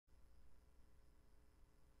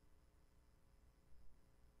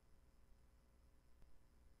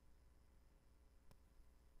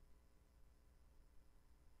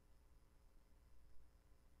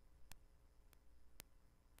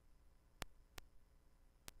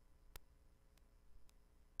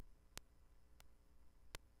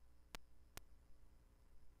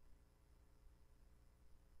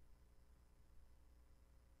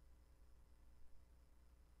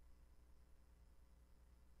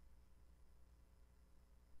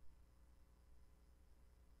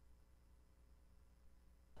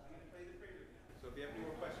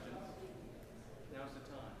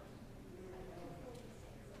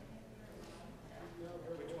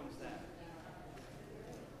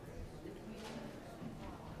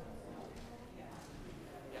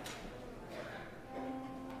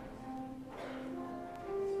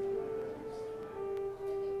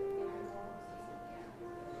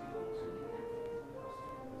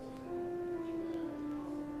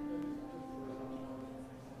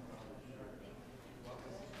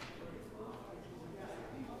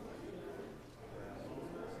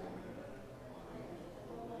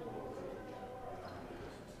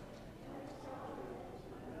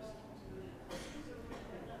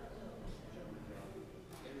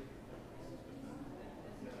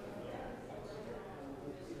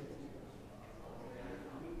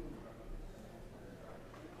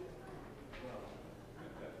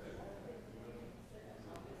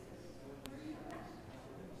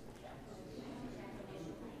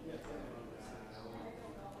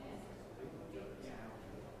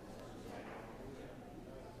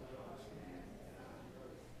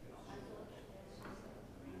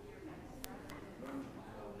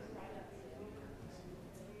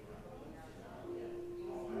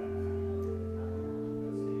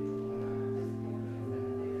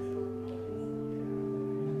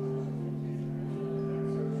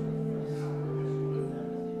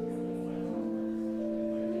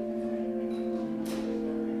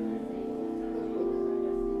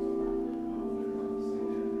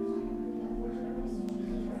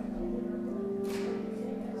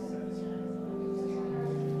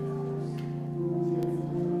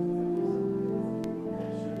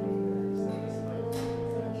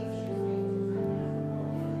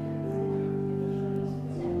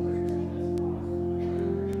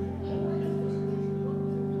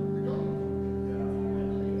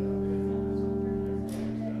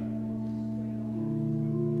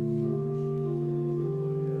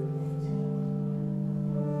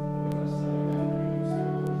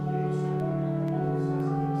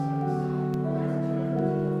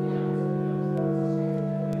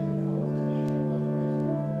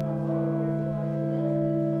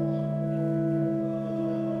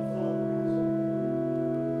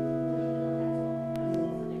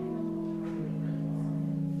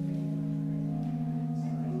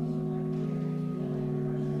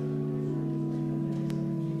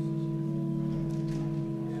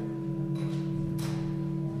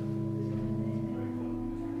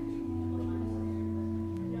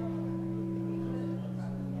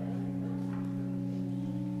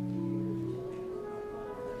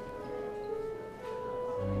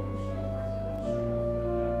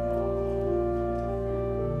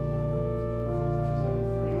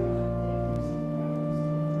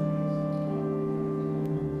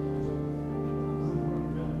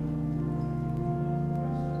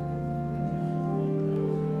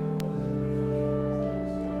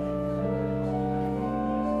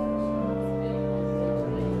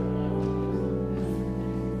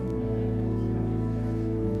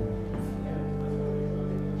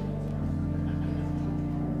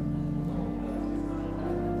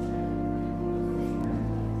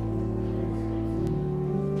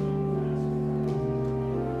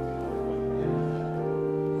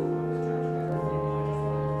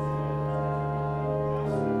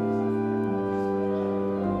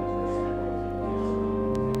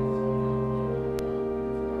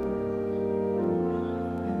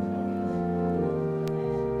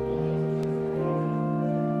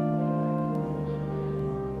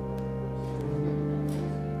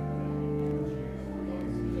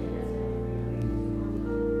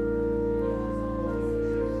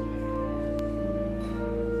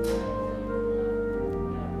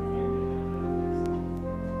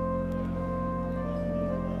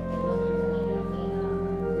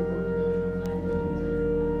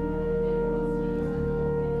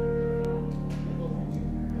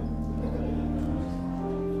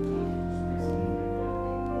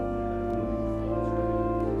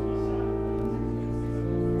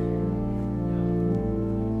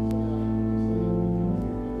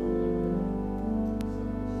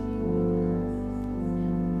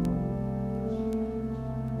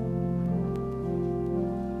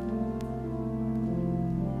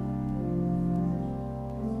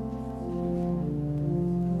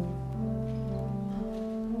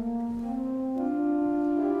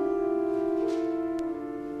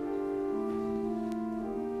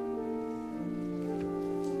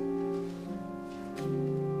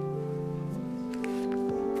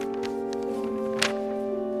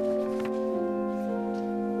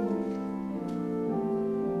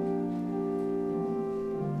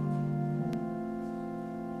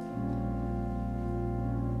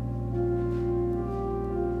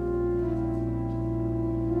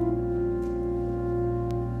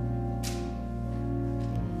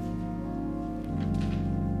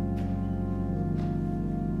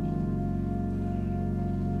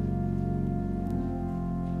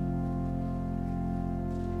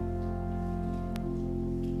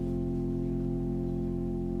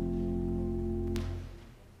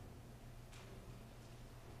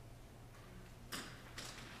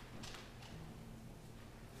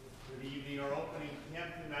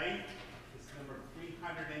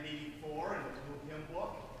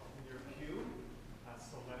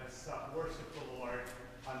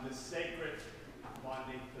on this sacred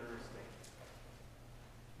Maundy Thursday.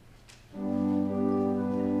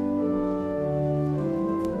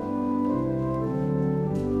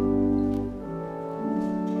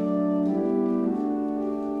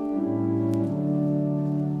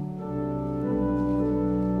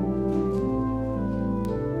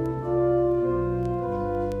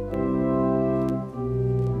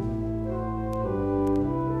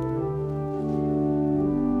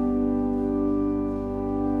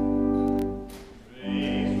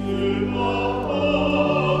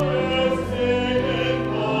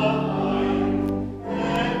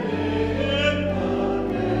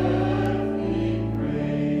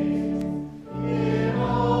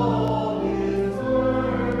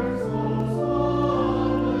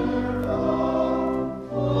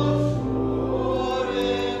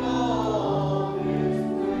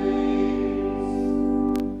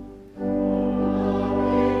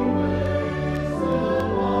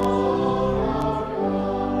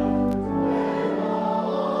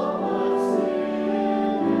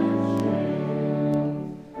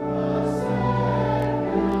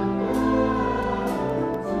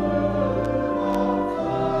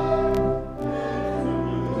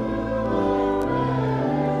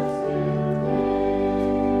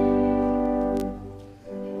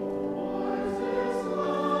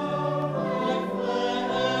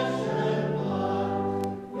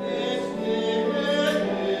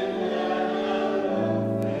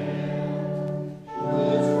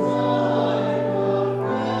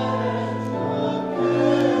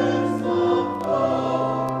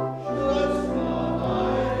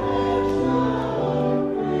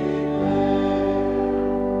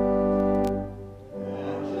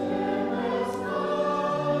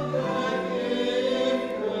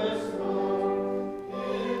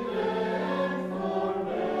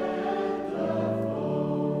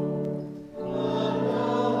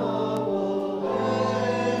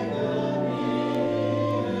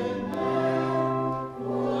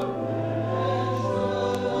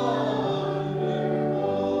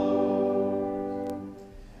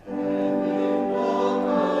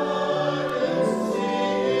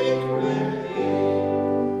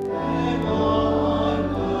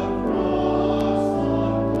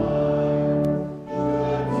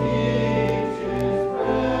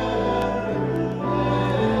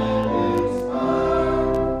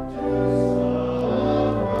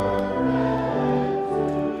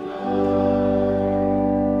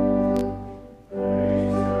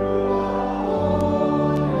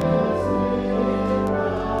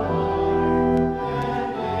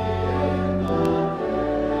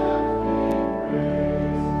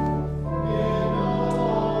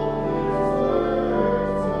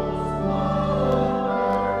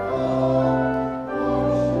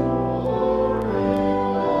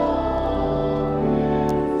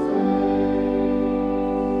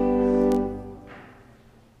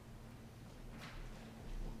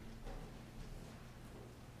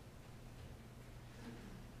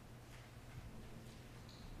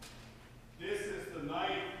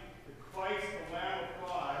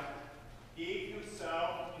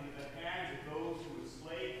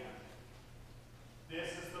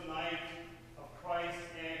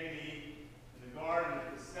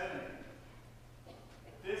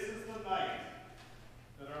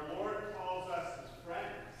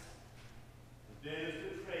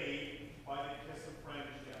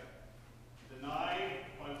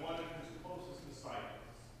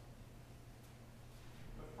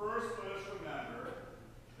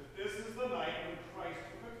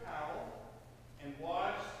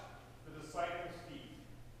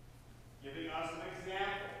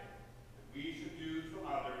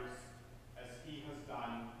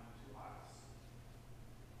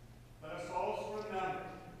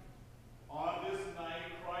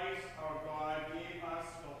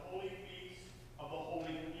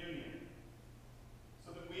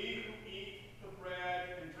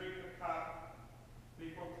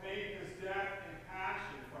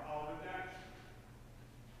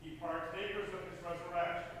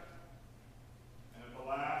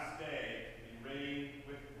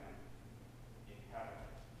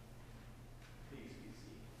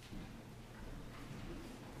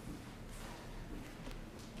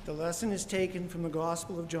 The lesson is taken from the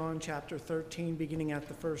Gospel of John, chapter 13, beginning at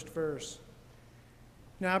the first verse.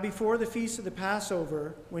 Now before the feast of the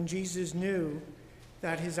Passover, when Jesus knew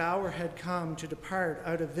that his hour had come to depart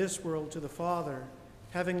out of this world to the Father,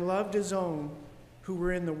 having loved his own who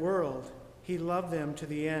were in the world, he loved them to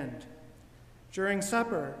the end. During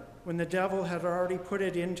supper, when the devil had already put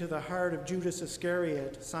it into the heart of Judas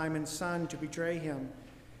Iscariot, Simon's son, to betray him,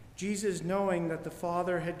 Jesus, knowing that the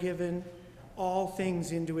Father had given all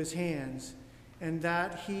things into his hands, and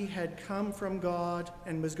that he had come from God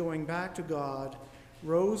and was going back to God,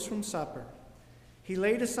 rose from supper. He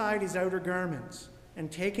laid aside his outer garments,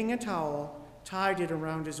 and taking a towel, tied it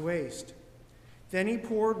around his waist. Then he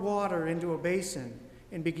poured water into a basin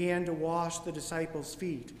and began to wash the disciples'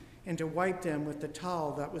 feet and to wipe them with the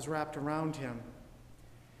towel that was wrapped around him.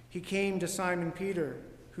 He came to Simon Peter,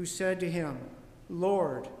 who said to him,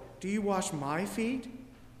 "Lord, do you wash my feet?"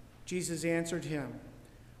 Jesus answered him,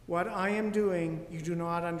 "What I am doing you do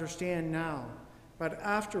not understand now, but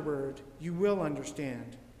afterward you will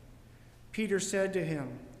understand." Peter said to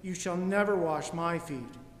him, "You shall never wash my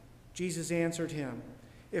feet." Jesus answered him,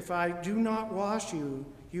 "If I do not wash you,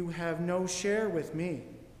 you have no share with me."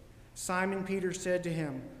 Simon Peter said to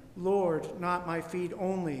him, "Lord, not my feet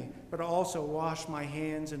only, but also wash my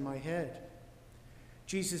hands and my head."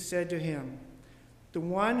 Jesus said to him, "The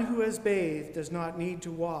one who has bathed does not need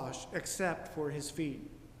to wash except for his feet,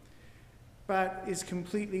 but is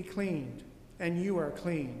completely cleaned, and you are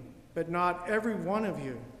clean, but not every one of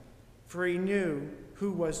you." For he knew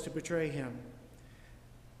who was to betray him.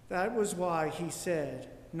 That was why he said,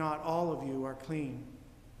 "Not all of you are clean."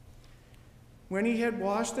 When he had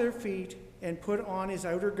washed their feet and put on his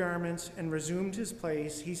outer garments and resumed his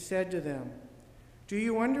place, he said to them, "Do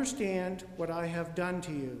you understand what I have done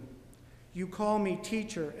to you? You call me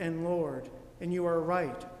teacher and Lord, and you are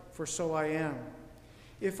right, for so I am.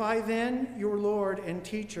 If I then, your Lord and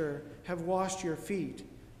teacher, have washed your feet,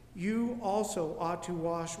 you also ought to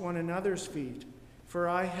wash one another's feet, for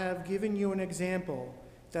I have given you an example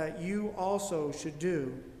that you also should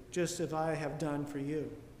do, just as I have done for you."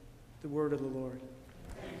 The word of the Lord.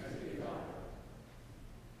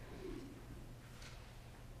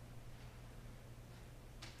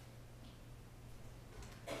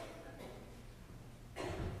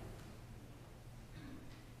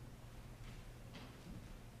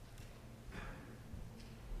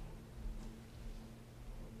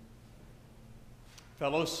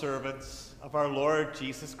 Fellow servants of our Lord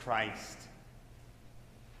Jesus Christ,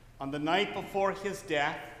 on the night before his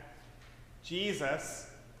death, Jesus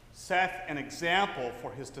set an example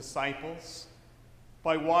for his disciples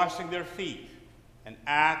by washing their feet, an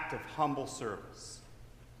act of humble service.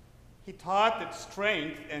 He taught that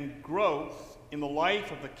strength and growth in the life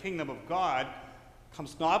of the kingdom of God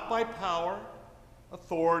comes not by power,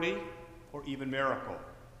 authority, or even miracle,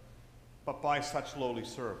 but by such lowly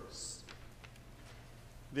service.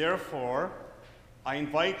 Therefore, I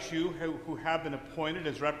invite you who have been appointed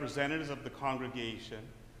as representatives of the congregation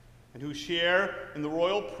and who share in the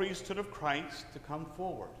royal priesthood of Christ to come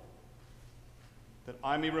forward, that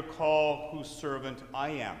I may recall whose servant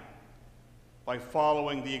I am by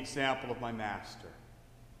following the example of my Master.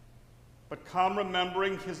 But come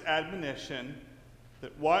remembering his admonition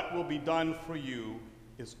that what will be done for you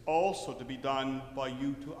is also to be done by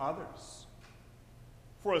you to others.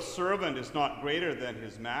 For a servant is not greater than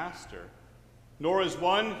his master, nor is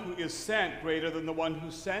one who is sent greater than the one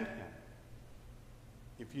who sent him.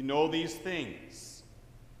 If you know these things,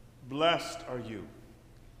 blessed are you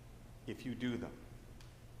if you do them.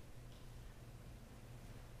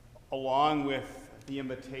 Along with the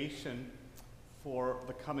invitation for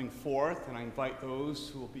the coming forth, and I invite those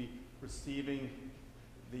who will be receiving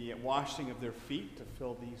the washing of their feet to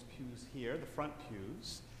fill these pews here, the front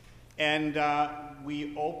pews. And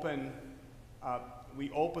we open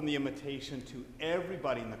the invitation to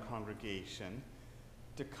everybody in the congregation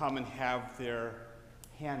to come and have their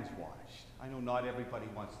hands washed. I know not everybody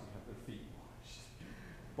wants to have their feet washed,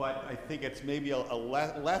 but I think it's maybe a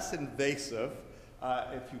less invasive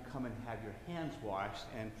if you come and have your hands washed.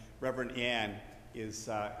 And Reverend Ann is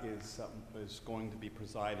going to be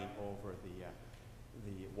presiding over the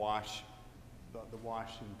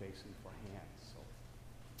washing basin for hands.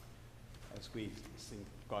 As we sing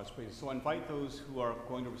God's praise. So I invite those who are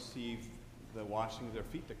going to receive the washing of their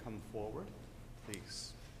feet to come forward,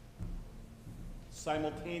 please.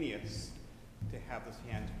 Simultaneous to have this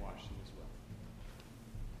hands washing as well.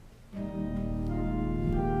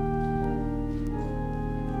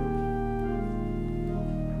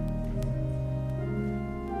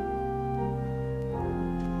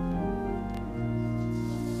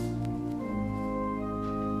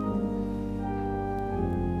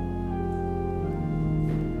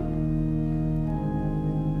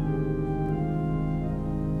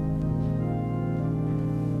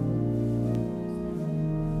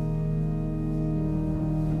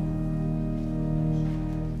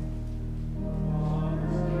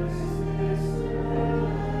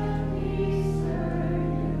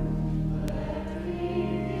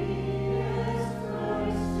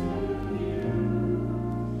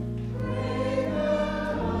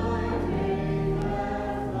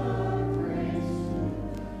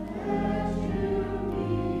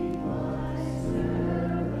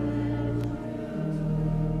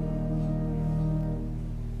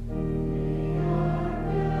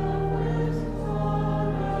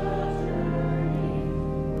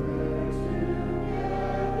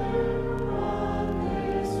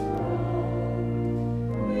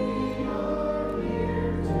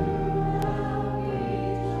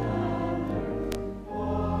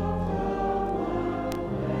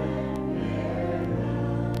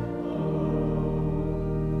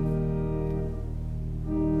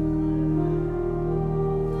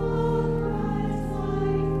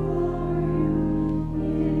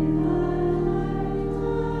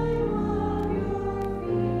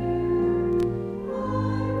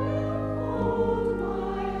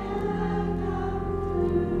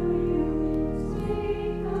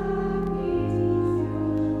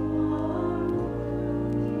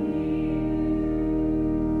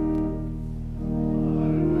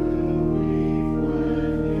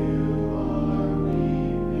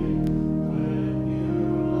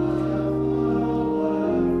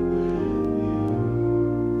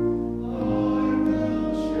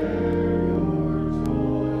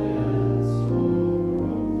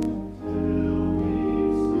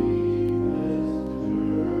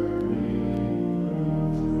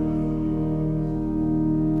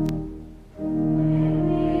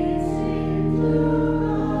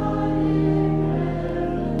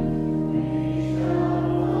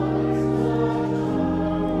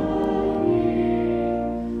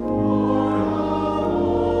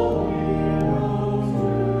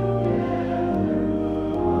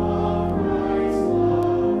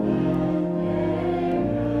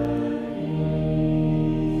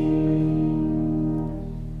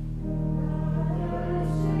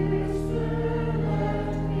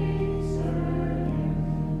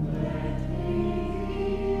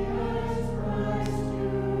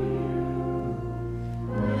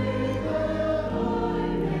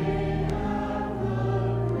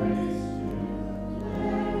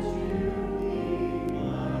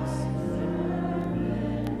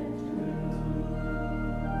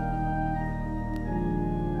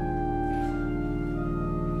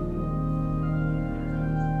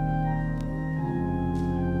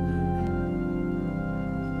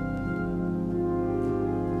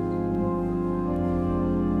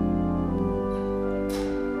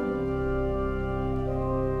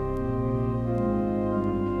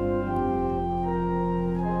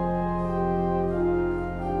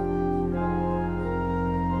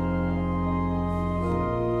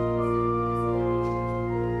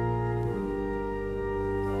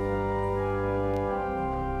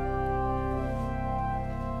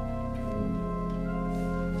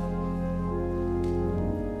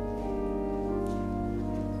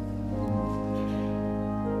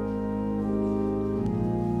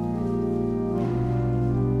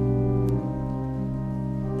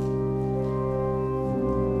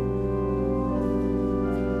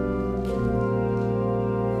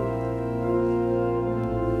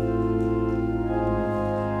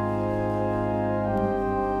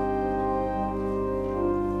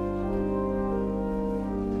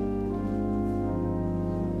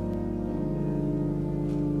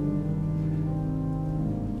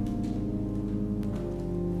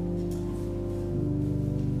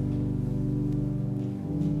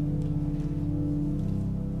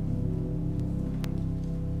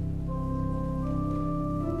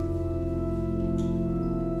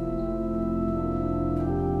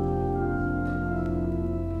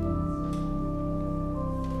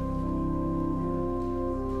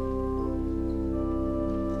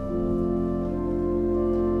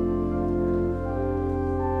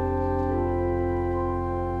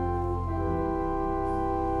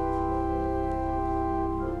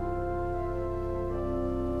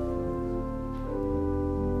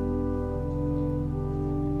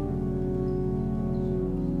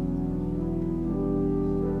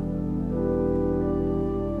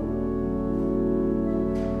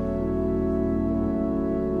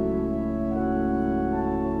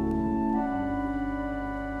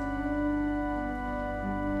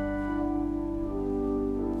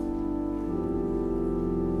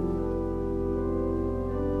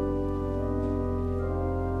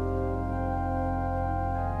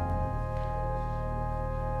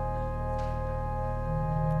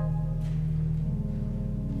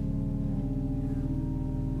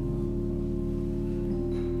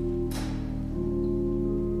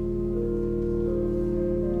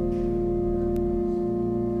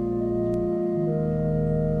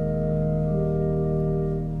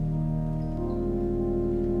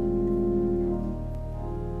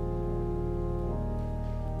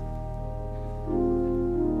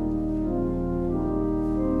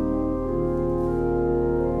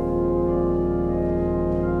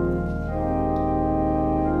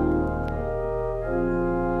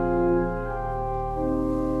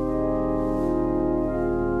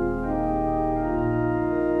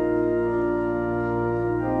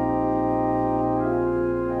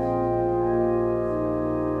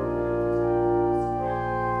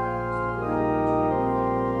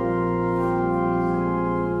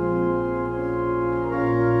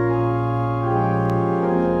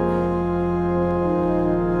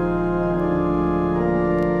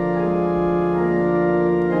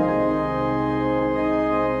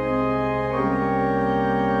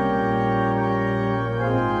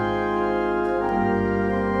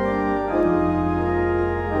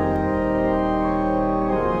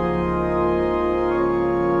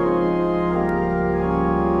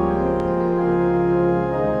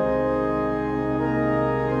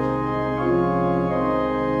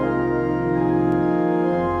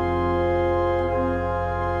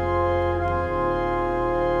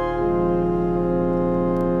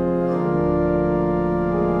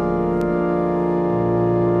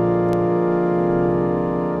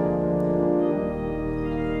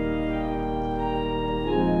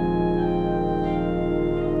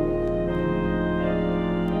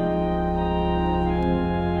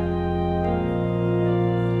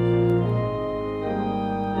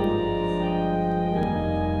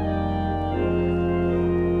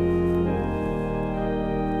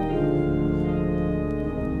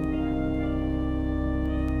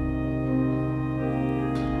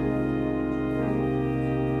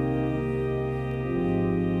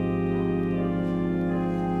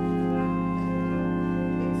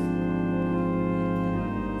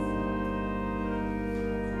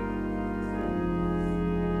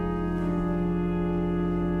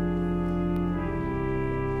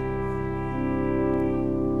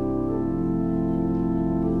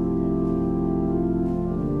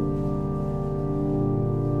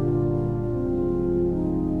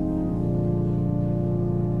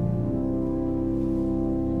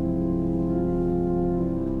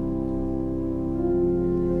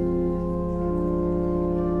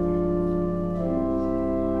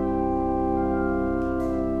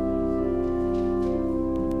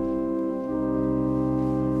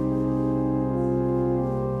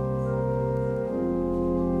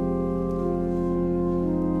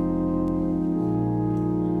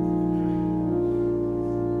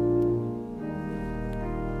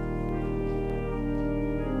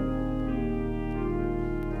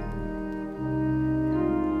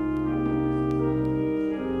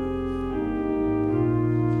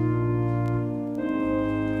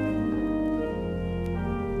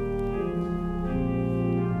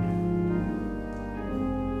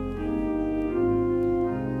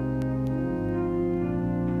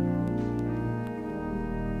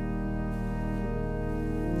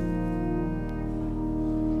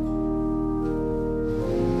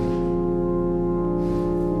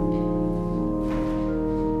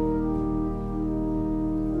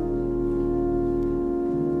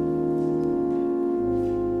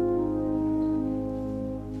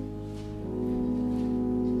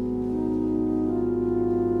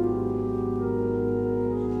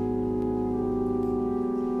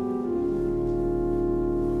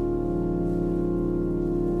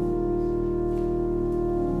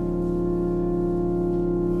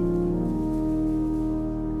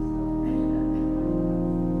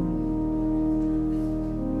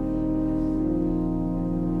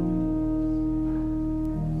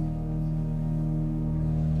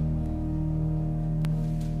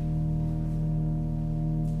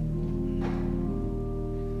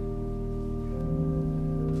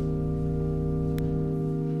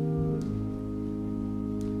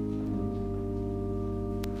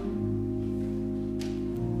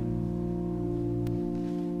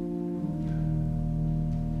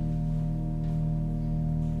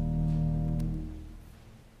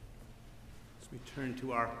 turn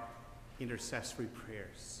to our intercessory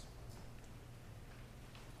prayers.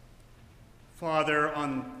 Father,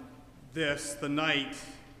 on this, the night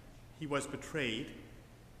he was betrayed,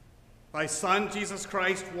 thy Son, Jesus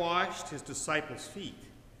Christ, washed his disciples' feet.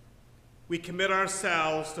 We commit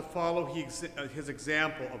ourselves to follow his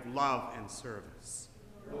example of love and service.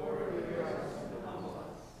 Lord, hear us and humble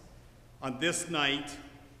us. On this night,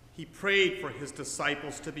 he prayed for his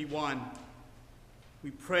disciples to be one.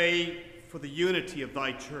 We pray for the unity of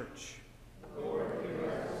thy church. Lord,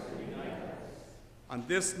 hear us and unite us. On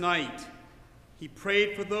this night, he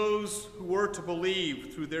prayed for those who were to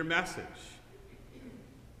believe through their message.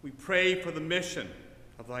 We pray for the mission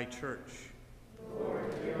of thy church.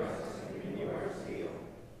 Lord, hear us and renew our zeal.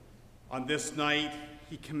 On this night,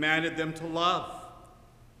 he commanded them to love,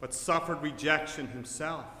 but suffered rejection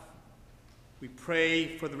himself. We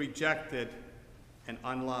pray for the rejected and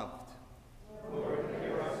unloved. Lord,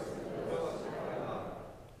 hear us and fill us with thy love.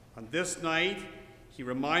 On this night, he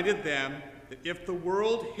reminded them that if the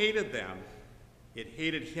world hated them, it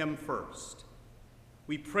hated him first.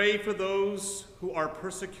 We pray for those who are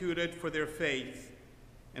persecuted for their faith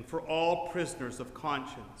and for all prisoners of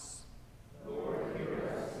conscience. Lord,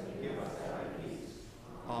 hear us and give us thy peace.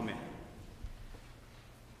 Amen.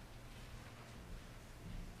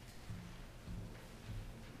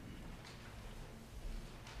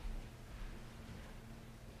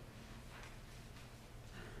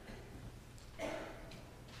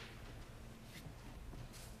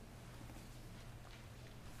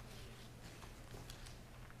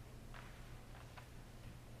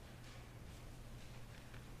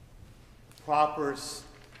 Propers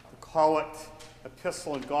call it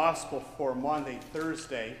Epistle and Gospel for Maundy,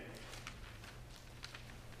 Thursday,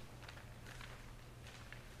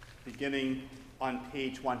 beginning on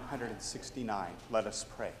page 169. Let us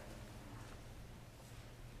pray.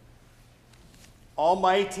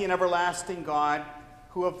 Almighty and everlasting God,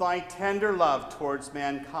 who of thy tender love towards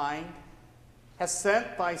mankind has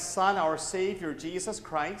sent thy Son, our Savior, Jesus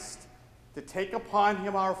Christ, to take upon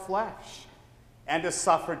him our flesh and to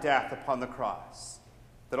suffer death upon the cross,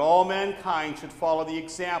 that all mankind should follow the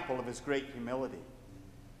example of his great humility.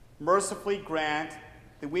 Mercifully grant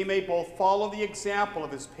that we may both follow the example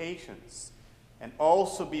of his patience and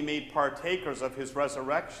also be made partakers of his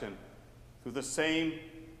resurrection through the same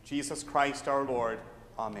Jesus Christ our Lord.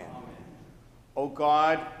 Amen. Amen. O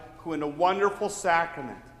God, who in a wonderful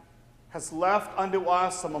sacrament has left unto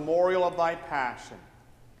us a memorial of thy passion,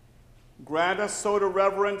 grant us so to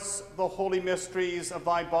reverence the holy mysteries of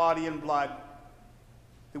thy body and blood,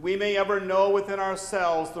 that we may ever know within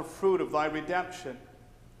ourselves the fruit of thy redemption,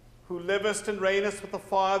 who livest and reignest with the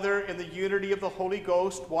Father in the unity of the Holy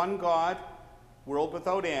Ghost, one God, world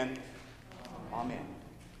without end. Amen. Amen.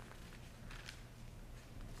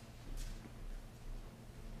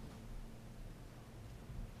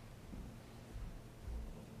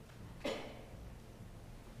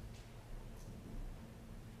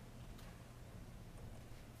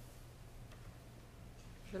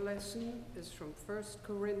 The lesson is from 1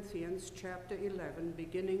 Corinthians chapter 11,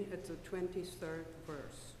 beginning at the 23rd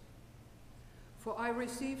verse. For I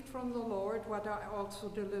received from the Lord what I also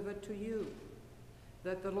delivered to you,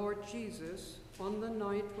 that the Lord Jesus, on the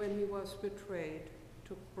night when he was betrayed,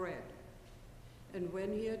 took bread. And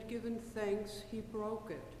when he had given thanks, he broke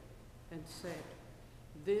it and said,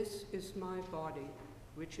 "This is my body,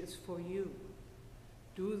 which is for you.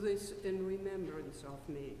 Do this in remembrance of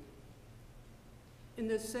me." In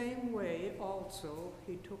the same way also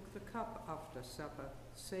he took the cup after supper,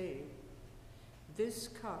 saying, "This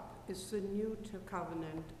cup is the new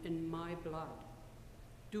covenant in my blood.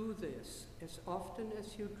 Do this as often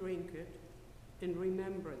as you drink it in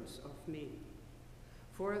remembrance of me.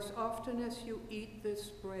 For as often as you eat this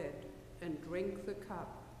bread and drink the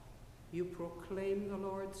cup, you proclaim the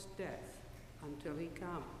Lord's death until he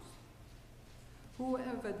comes.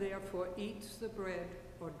 Whoever therefore eats the bread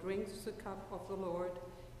or drinks the cup of the Lord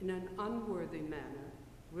in an unworthy manner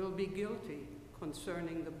will be guilty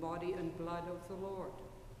concerning the body and blood of the Lord.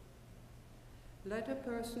 Let a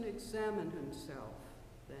person examine himself,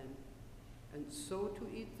 then, and so to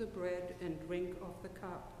eat the bread and drink of the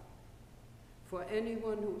cup. For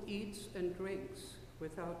anyone who eats and drinks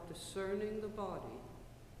without discerning the body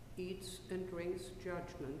eats and drinks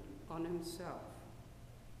judgment on himself."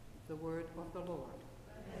 The word of the Lord.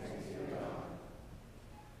 Thanks be to God.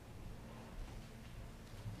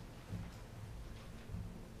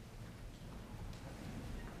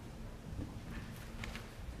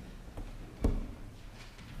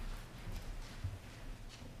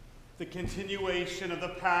 The continuation of the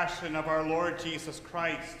Passion of our Lord Jesus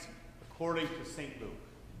Christ according to St.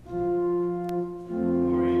 Luke.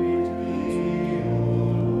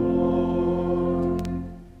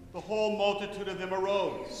 multitude of them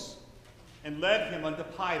arose and led him unto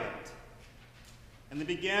Pilate. And they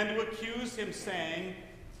began to accuse him, saying,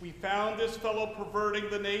 We found this fellow perverting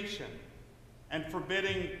the nation and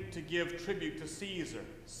forbidding to give tribute to Caesar,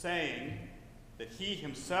 saying that he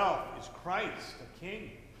himself is Christ, a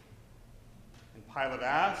king. And Pilate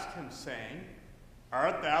asked him, saying,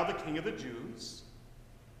 Art thou the king of the Jews?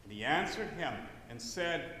 And he answered him and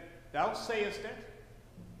said, Thou sayest it.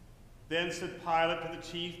 Then said Pilate to the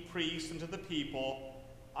chief priests and to the people,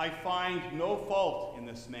 I find no fault in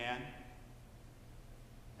this man.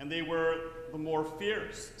 And they were the more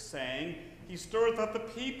fierce, saying, He stirreth up the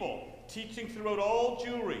people, teaching throughout all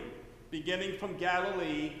Jewry, beginning from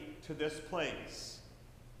Galilee to this place.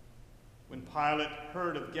 When Pilate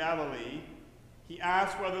heard of Galilee, he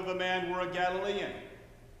asked whether the man were a Galilean.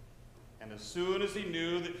 And as soon as he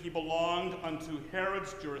knew that he belonged unto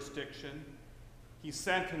Herod's jurisdiction, he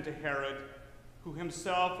sent him to Herod, who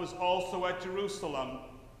himself was also at Jerusalem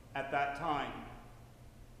at that time.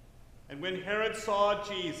 And when Herod saw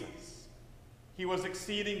Jesus, he was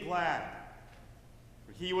exceeding glad,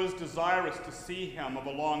 for he was desirous to see him of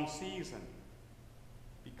a long season,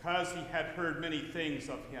 because he had heard many things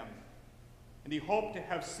of him, and he hoped to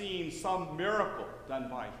have seen some miracle done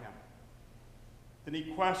by him. Then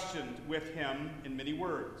he questioned with him in many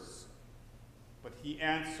words, but he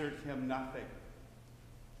answered him nothing.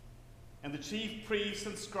 And the chief priests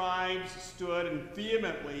and scribes stood and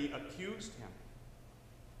vehemently accused him.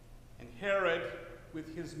 And Herod,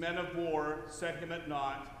 with his men of war, set him at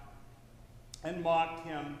naught, and mocked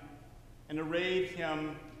him, and arrayed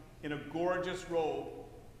him in a gorgeous robe,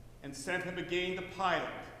 and sent him again to Pilate.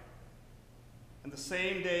 And the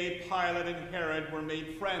same day Pilate and Herod were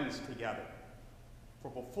made friends together, for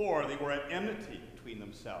before they were at enmity between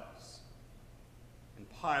themselves. And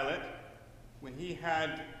Pilate, when he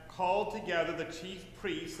had called together the chief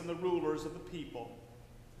priests and the rulers of the people,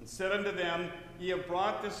 and said unto them, Ye have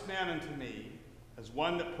brought this man unto me, as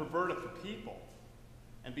one that perverteth the people.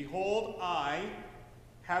 And behold, I,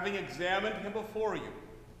 having examined him before you,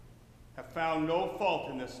 have found no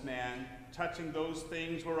fault in this man, touching those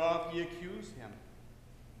things whereof ye accuse him.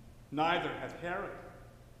 Neither hath Herod,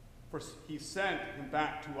 for he sent him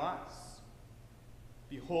back to us.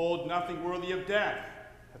 Behold, nothing worthy of death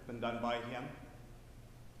hath been done by him.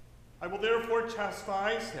 I will therefore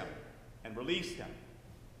chastise him and release him.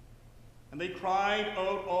 And they cried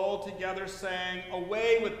out all together, saying,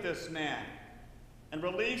 Away with this man, and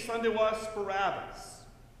release unto us Barabbas,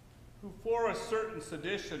 who for a certain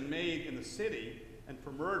sedition made in the city, and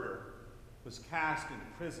for murder, was cast into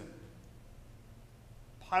prison.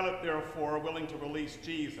 Pilate, therefore, willing to release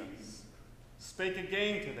Jesus, spake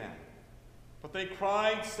again to them. But they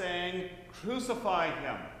cried, saying, Crucify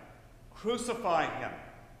him! Crucify him!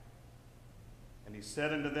 And he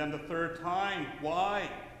said unto them the third time, Why?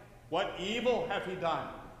 What evil hath he done?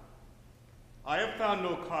 I have found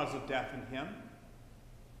no cause of death in him.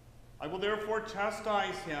 I will therefore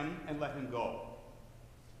chastise him and let him go.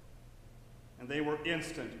 And they were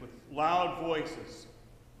instant with loud voices,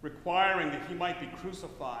 requiring that he might be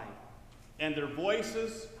crucified, and their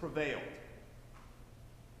voices prevailed.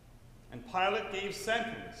 And Pilate gave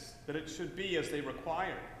sentence that it should be as they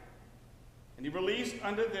required. And he released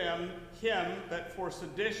unto them him that for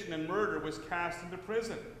sedition and murder was cast into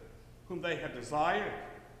prison, whom they had desired.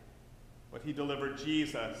 But he delivered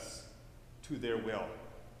Jesus to their will.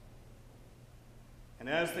 And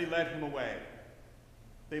as they led him away,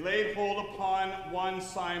 they laid hold upon one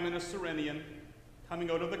Simon, a Cyrenian,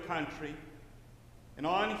 coming out of the country, and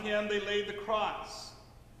on him they laid the cross,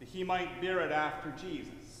 that he might bear it after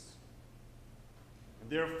Jesus. And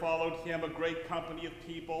there followed him a great company of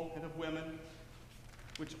people and of women,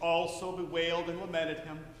 which also bewailed and lamented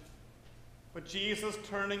him. But Jesus,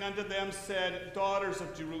 turning unto them, said, Daughters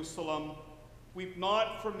of Jerusalem, weep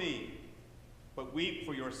not for me, but weep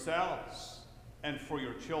for yourselves and for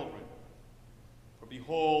your children. For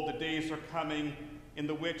behold, the days are coming in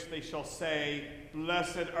the which they shall say,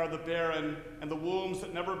 Blessed are the barren, and the wombs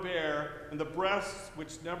that never bare, and the breasts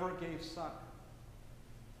which never gave suck.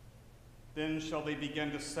 Then shall they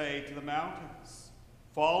begin to say to the mountains,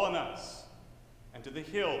 Fall on us, and to the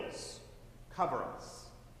hills, cover us.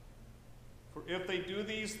 For if they do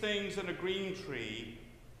these things in a green tree,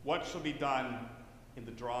 what shall be done in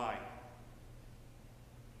the dry?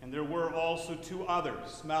 And there were also two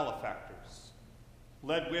others, malefactors,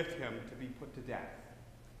 led with him to be put to death.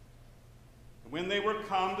 And when they were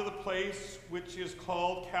come to the place which is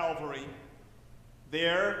called Calvary,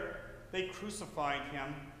 there they crucified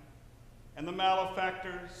him, and the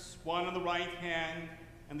malefactors, one on the right hand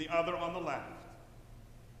and the other on the left.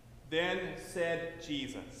 Then said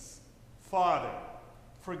Jesus, Father,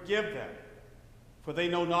 forgive them, for they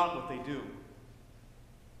know not what they do.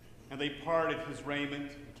 And they parted his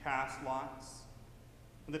raiment and cast lots.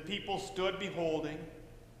 And the people stood beholding,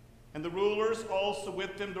 and the rulers also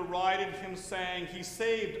with him derided him, saying, He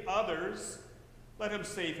saved others, let him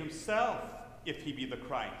save himself, if he be the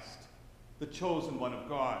Christ, the chosen one of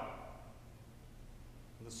God.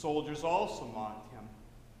 And the soldiers also mocked him,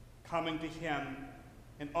 coming to him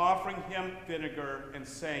and offering him vinegar and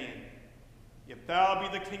saying, If thou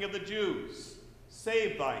be the King of the Jews,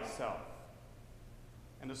 save thyself.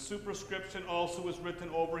 And a superscription also was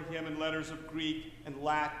written over him in letters of Greek and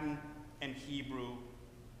Latin and Hebrew,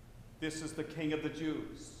 This is the King of the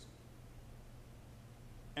Jews.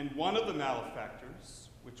 And one of the malefactors,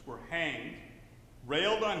 which were hanged,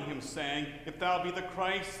 railed on him, saying, If thou be the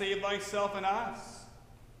Christ, save thyself and us.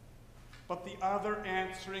 But the other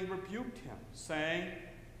answering rebuked him, saying,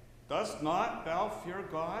 Dost not thou fear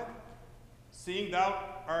God, seeing thou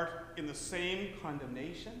art in the same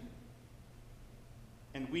condemnation?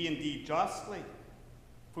 And we indeed justly,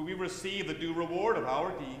 for we receive the due reward of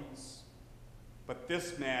our deeds. But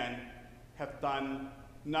this man hath done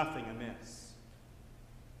nothing amiss.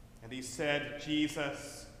 And he said,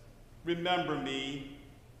 Jesus, remember me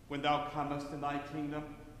when thou comest in thy kingdom.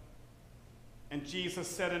 And Jesus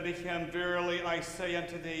said unto him, Verily I say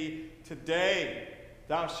unto thee, today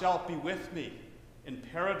thou shalt be with me in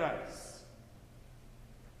paradise.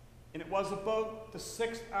 And it was about the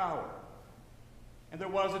 6th hour, and there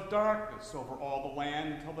was a darkness over all the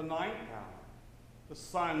land until the 9th hour, the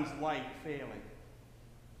sun's light failing.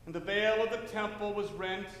 And the veil of the temple was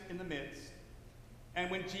rent in the midst. And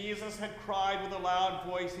when Jesus had cried with a loud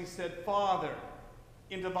voice, he said, Father,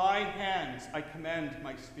 into thy hands I commend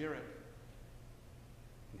my spirit.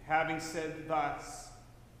 And having said thus,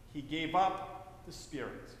 he gave up the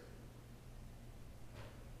spirit.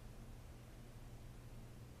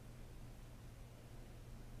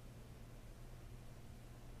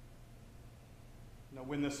 Now,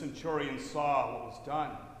 when the centurion saw what was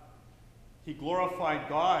done, he glorified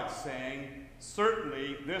God, saying,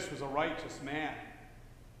 Certainly this was a righteous man.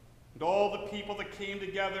 And all the people that came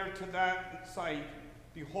together to that sight,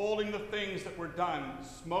 beholding the things that were done,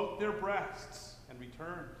 smote their breasts and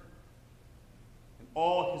returned. And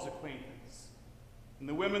all his acquaintance, and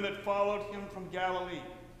the women that followed him from Galilee,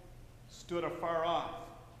 stood afar off,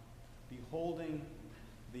 beholding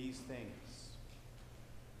these things.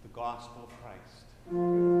 The gospel of Christ. On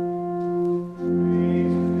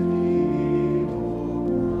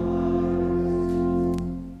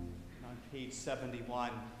page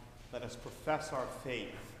 71, let us profess our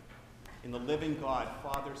faith in the living God,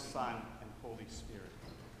 Father, Son, and Holy Spirit.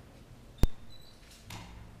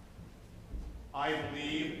 I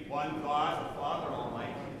believe one God, the Father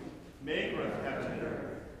Almighty, maker of heaven and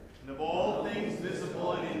earth, and of all things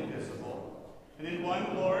visible and invisible, and in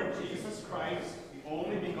one Lord Jesus Christ, the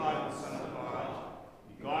only begotten Son of God,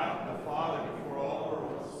 begotten of the Father before all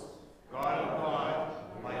worlds, God of God,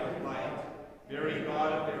 light of light, very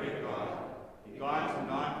God of very God, begotten,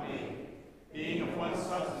 not made, being of one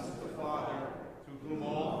substance with the Father, through whom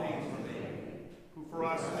all things were made, who for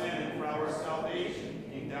us men and for our salvation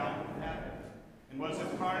came down from heaven, and was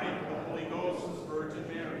incarnate with the Holy Ghost as Virgin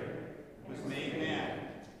Mary, was made man,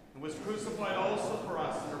 and was crucified also for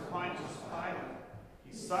us under Pontius Pilate.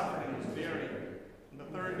 He suffered and was buried. And the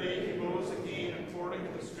third day he rose again according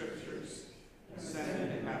to the Scriptures,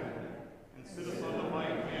 ascended into heaven, and sitteth on the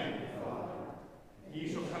right hand of the Father. He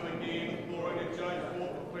shall come again with glory to judge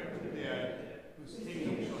both the quick and the dead, whose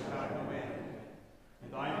kingdom shall have no end.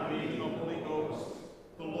 And I believe in the Holy Ghost,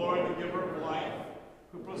 the Lord, the giver of life,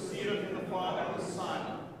 who proceedeth from the Father and the Son,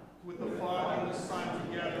 who with the Father and the Son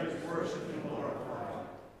together is worshipped and glorified,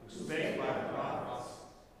 who spake by the prophets.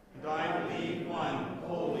 And I believe one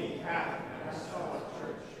holy, Catholic, and apostolic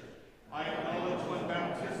Church. I acknowledge one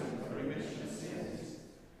baptism for the remission of sins.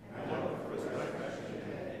 And I look for his resurrection of the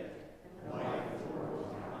dead, and life of the world to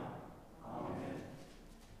come. Amen.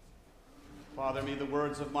 Father, may the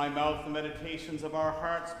words of my mouth and meditations of our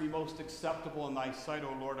hearts be most acceptable in thy sight,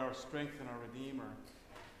 O Lord, our strength and our Redeemer.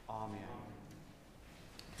 Amen.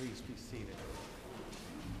 Please be seated.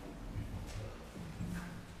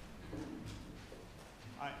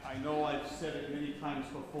 I know I've said it many times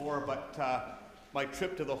before, but my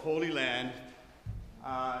trip to the Holy Land,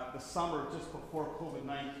 the summer just before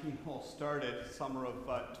COVID-19 all started, summer of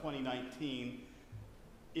 2019,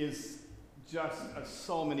 is just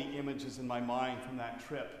so many images in my mind from that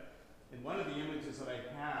trip. And one of the images that I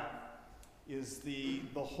have is the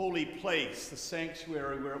holy place, the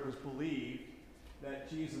sanctuary where it was believed that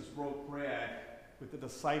Jesus broke bread with the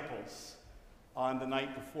disciples on the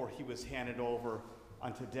night before he was handed over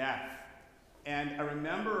unto death. And I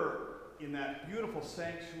remember in that beautiful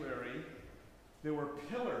sanctuary, there were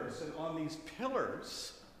pillars, and on these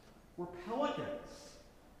pillars were pelicans.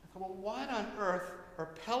 I thought, well, what on earth are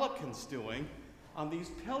pelicans doing on these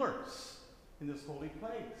pillars in this holy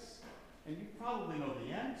place? And you probably know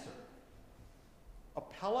the answer. A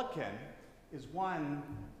pelican is one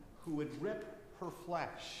who would rip her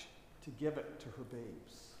flesh to give it to her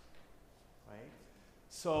babes, right?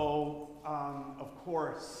 So, of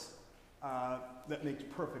course, that makes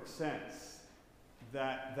perfect sense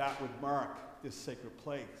that that would mark this sacred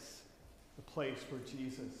place, the place where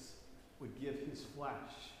Jesus would give his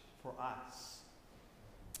flesh for us.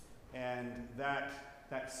 And that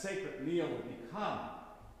sacred meal would become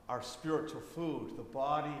our spiritual food, the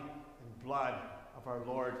body and blood of our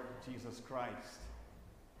Lord Jesus Christ,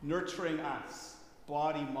 nurturing us,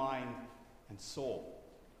 body, mind, and soul.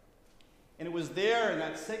 And it was there in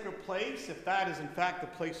that sacred place, if that is in fact the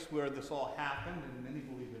place where this all happened, and many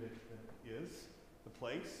believe that it is the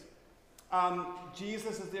place,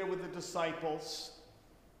 Jesus is there with the disciples,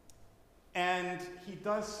 and he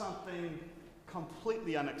does something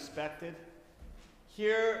completely unexpected.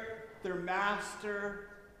 Here, their master,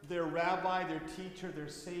 their rabbi, their teacher, their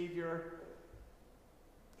savior,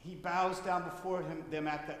 he bows down before them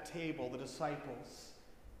at that table, the disciples,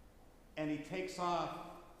 and he takes off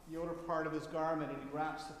the outer part of his garment and he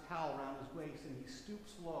wraps the towel around his waist and he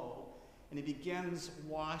stoops low and he begins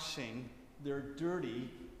washing their dirty,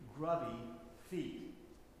 grubby feet,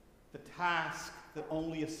 the task that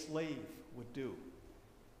only a slave would do.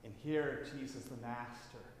 And here, Jesus the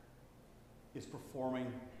Master is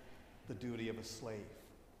performing the duty of a slave.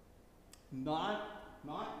 Not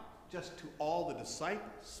just to all the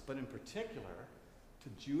disciples, but in particular to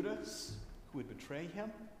Judas, who would betray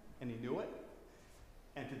him, and he knew it,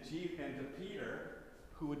 and to Peter,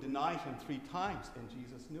 who would deny him 3 times, and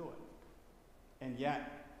Jesus knew it. And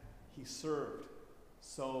yet, he served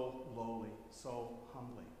so lowly, so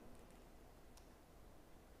humbly,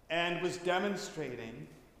 and was demonstrating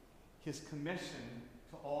his commission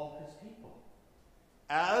to all his people.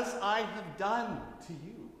 As I have done to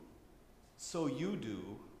you, so you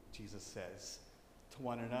do, Jesus says, to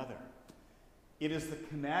one another. It is the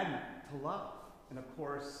commandment to love. And of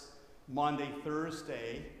course, Maundy,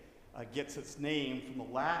 Thursday, gets its name from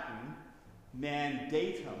the Latin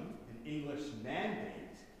mandatum, in English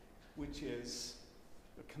mandate, which is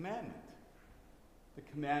the commandment. The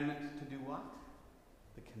commandment to do what?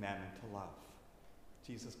 The commandment to love.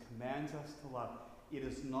 Jesus commands us to love. It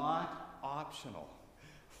is not optional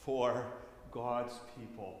for God's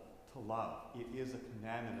people to love. It is a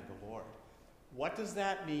commandment of the Lord. What does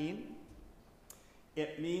that mean?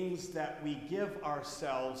 It means that we give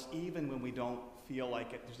ourselves even when we don't feel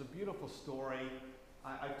like it. There's a beautiful story.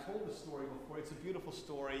 I've told the story before. It's a beautiful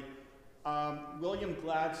story. William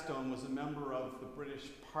Gladstone was a member of the British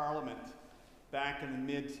Parliament back in the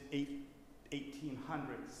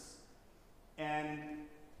mid-1800s. And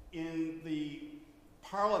in the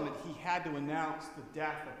Parliament, he had to announce the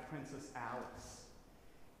death of Princess Alice.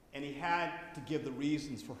 And he had to give the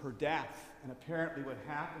reasons for her death. And apparently what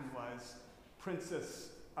happened was Princess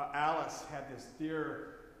Alice had this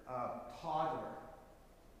dear toddler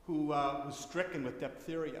who was stricken with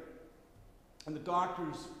diphtheria. And the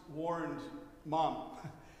doctors warned Mom,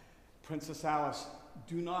 Princess Alice,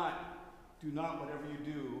 do not, whatever you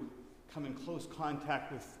do, come in close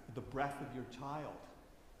contact with the breath of your child,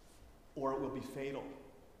 or it will be fatal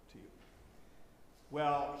to you.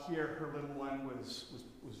 Well, here her little one was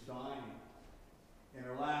dying, and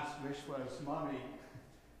her last wish was,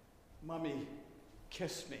 Mommy,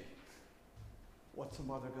 kiss me. What's a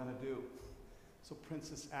mother gonna do? So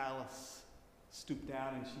Princess Alice stooped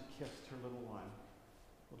down and she kissed her little one.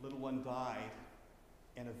 The little one died,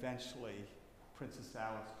 and eventually Princess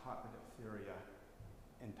Alice caught the diphtheria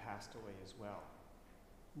and passed away as well.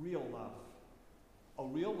 Real love. A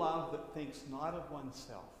real love that thinks not of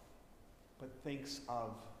oneself, but thinks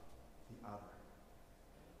of the other.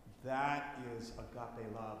 That is agape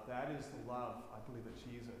love. That is the love, I believe, that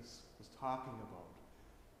Jesus was talking about,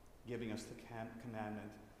 giving us the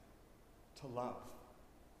commandment to love.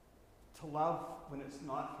 To love when it's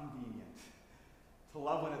not convenient. To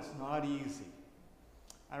love when it's not easy.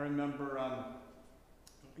 I remember,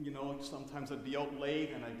 sometimes I'd be out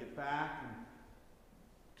late and I'd get back and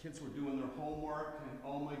kids were doing their homework and,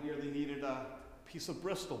 oh my dear, they needed a piece of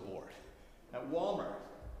Bristol board at Walmart.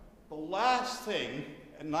 The last thing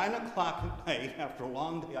at 9 o'clock at night, after a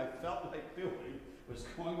long day, I felt like doing was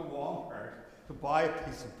going to Walmart to buy a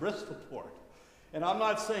piece of Bristol board. And I'm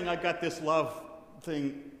not saying I got this love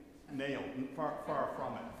thing nailed. Far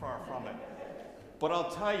from it. But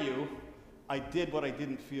I'll tell you, I did what I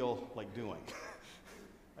didn't feel like doing.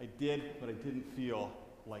 I did what I didn't feel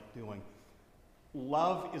like doing.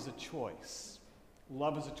 Love is a choice.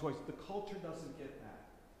 Love is a choice. The culture doesn't get that.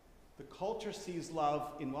 The culture sees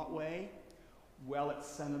love in what way? Well, it's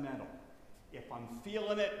sentimental. If I'm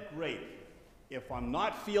feeling it, great. If I'm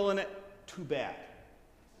not feeling it, too bad.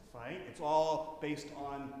 Right? It's all based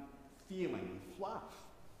on feeling and fluff.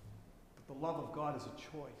 But the love of God is a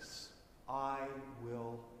choice. I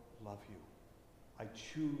will love you. I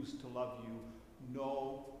choose to love you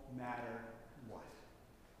no matter what.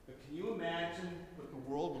 But can you imagine what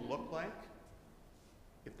the world would look like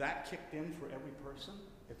if that kicked in for every person?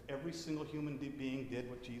 If every single human being did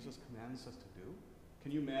what Jesus commands us to do?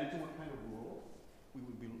 Can you imagine what kind of world we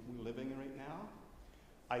would be living in right now?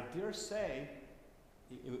 I dare say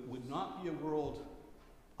it would not be a world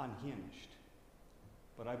unhinged,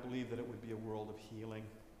 but I believe that it would be a world of healing.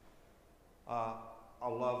 A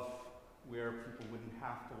love where people wouldn't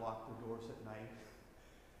have to lock their doors at night.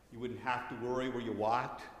 You wouldn't have to worry where you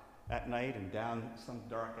walked at night and down some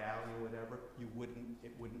dark alley or whatever. It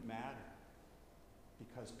wouldn't matter,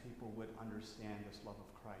 because people would understand this love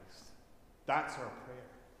of Christ. That's our prayer.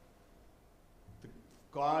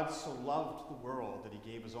 God so loved the world that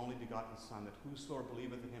he gave his only begotten Son, that whosoever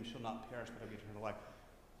believeth in him shall not perish but have eternal life.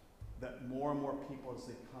 That more and more people, as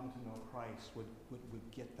they come to know Christ,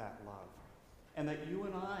 would get that love. And that you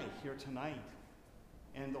and I here tonight,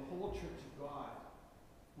 and the whole Church of God,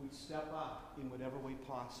 would step up in whatever way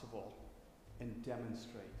possible and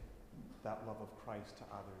demonstrate that love of Christ to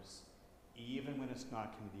others, even when it's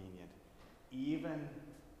not convenient, even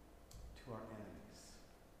to our enemies.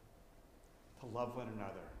 To love one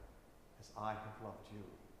another as I have loved you,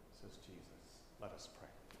 says Jesus. Let us pray.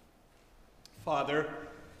 Father,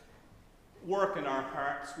 work in our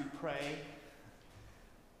hearts, we pray.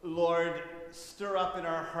 Lord, stir up in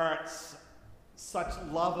our hearts such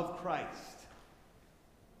love of Christ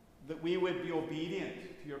that we would be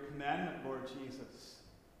obedient to your commandment, Lord Jesus,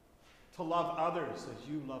 to love others as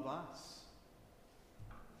you love us,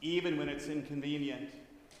 even when it's inconvenient,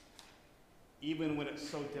 even when it's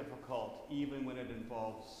so difficult, even when it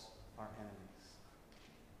involves our enemies.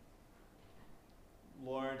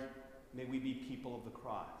 Lord, may we be people of the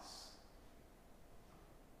cross.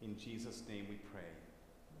 In Jesus' name we pray.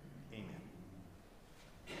 Amen.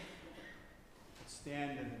 Let's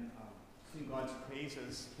stand and sing God's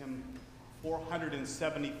praises. Hymn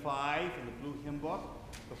 475 in the blue hymn book,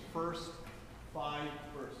 the first 5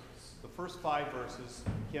 verses. The first 5 verses,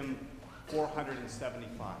 hymn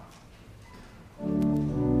 475. Oh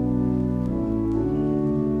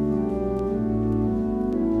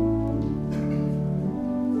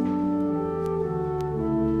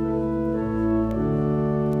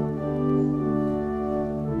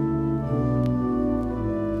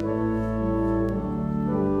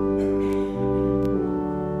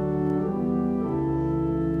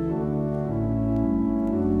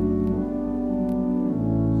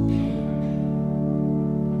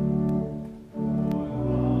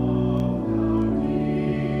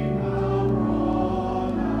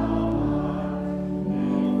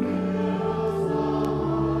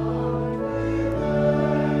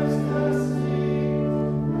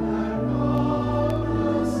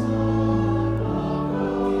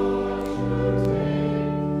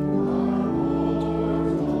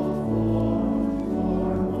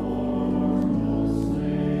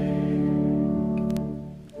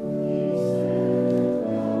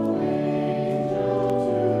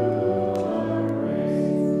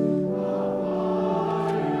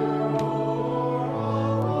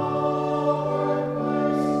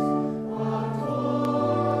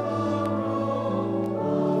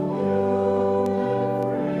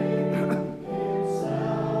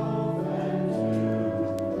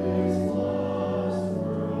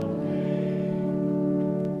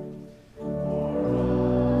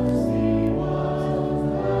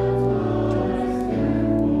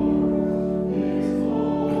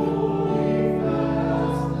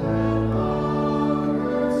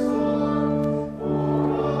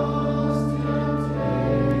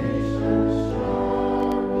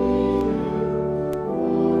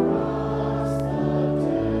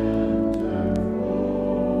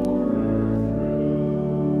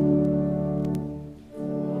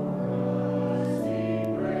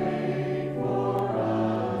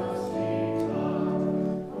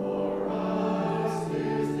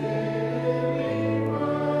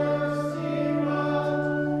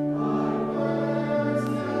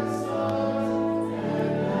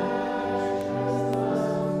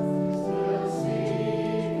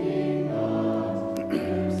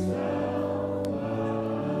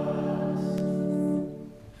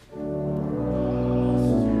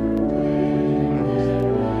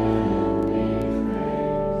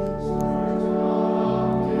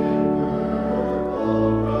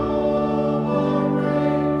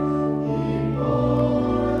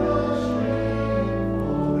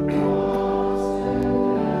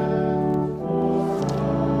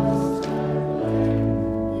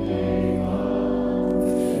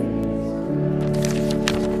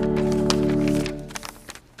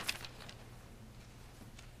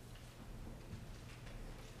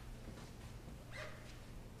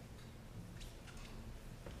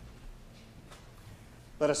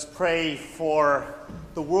Let us pray for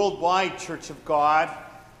the worldwide Church of God,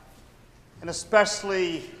 and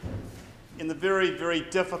especially in the very, very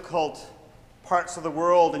difficult parts of the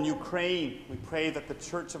world in Ukraine. We pray that the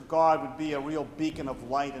Church of God would be a real beacon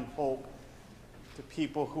of light and hope to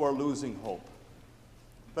people who are losing hope.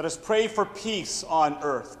 Let us pray for peace on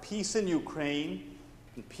earth, peace in Ukraine,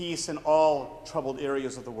 and peace in all troubled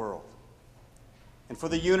areas of the world, and for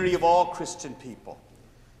the unity of all Christian people.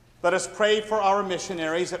 Let us pray for our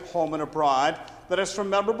missionaries at home and abroad. Let us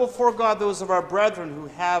remember before God those of our brethren who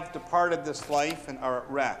have departed this life and are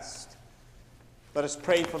at rest. Let us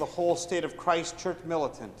pray for the whole state of Christ Church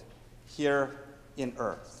militant here in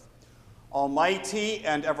earth. Almighty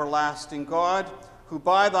and everlasting God, who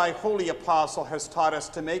by thy holy apostle has taught us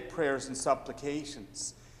to make prayers and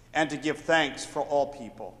supplications and to give thanks for all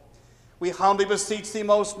people, we humbly beseech thee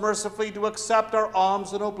most mercifully to accept our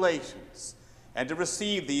alms and oblations, and to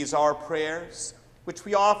receive these our prayers, which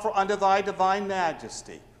we offer unto thy divine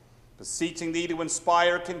majesty, beseeching thee to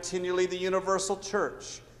inspire continually the universal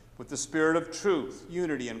church with the spirit of truth,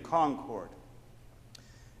 unity, and concord.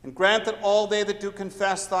 And grant that all they that do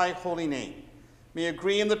confess thy holy name may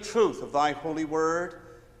agree in the truth of thy holy word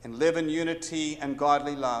and live in unity and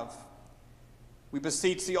godly love. We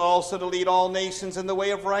beseech thee also to lead all nations in the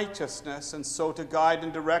way of righteousness, and so to guide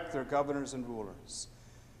and direct their governors and rulers,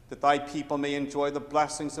 that thy people may enjoy the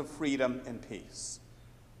blessings of freedom and peace.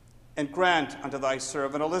 And grant unto thy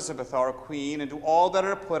servant Elizabeth, our queen, and to all that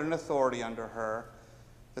are put in authority under her,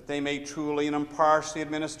 that they may truly and impartially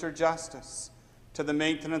administer justice to the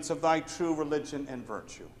maintenance of thy true religion and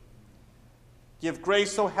virtue. Give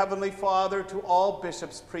grace, O heavenly Father, to all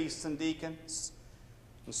bishops, priests, and deacons,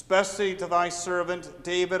 especially to thy servant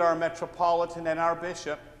David, our metropolitan and our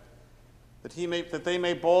bishop, that he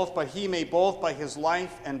may both by his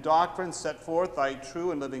life and doctrine set forth thy true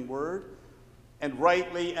and living word, and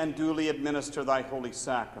rightly and duly administer thy holy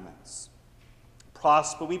sacraments.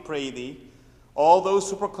 Prosper, we pray thee, all those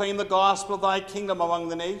who proclaim the gospel of thy kingdom among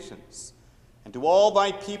the nations, and to all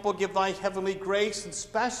thy people give thy heavenly grace, and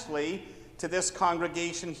especially to this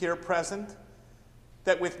congregation here present,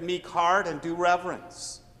 that with meek heart and due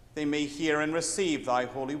reverence they may hear and receive thy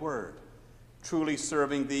holy word, truly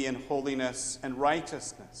serving thee in holiness and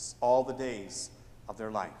righteousness all the days of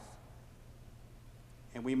their life.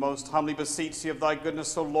 And we most humbly beseech thee of thy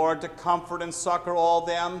goodness, O Lord, to comfort and succor all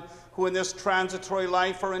them who in this transitory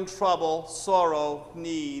life are in trouble, sorrow,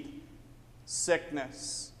 need,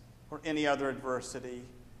 sickness, or any other adversity,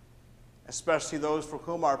 especially those for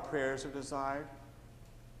whom our prayers are desired.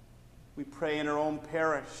 We pray in our own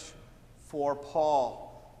parish for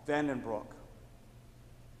Paul Vandenbroek.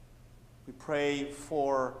 We pray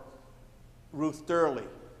for Ruth Durley,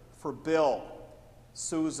 for Bill,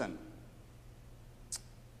 Susan,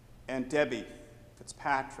 and Debbie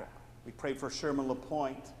Fitzpatrick. We pray for Sherman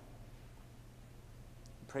LaPointe.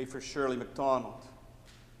 We pray for Shirley McDonald.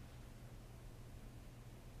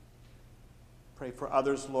 Pray for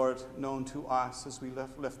others, Lord, known to us as we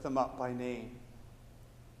lift them up by name.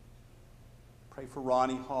 Pray for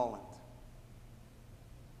Ronnie Holland.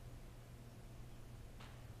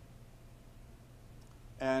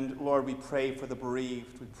 And Lord, we pray for the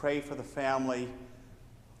bereaved. We pray for the family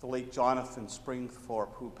of the late Jonathan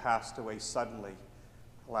Springthorpe, who passed away suddenly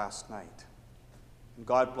last night. And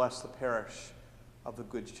God bless the parish of the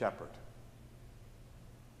Good Shepherd.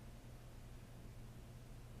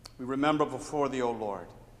 We remember before thee, O Lord,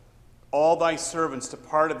 all thy servants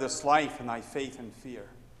departed this life in thy faith and fear.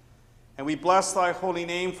 And we bless thy holy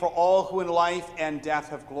name for all who in life and death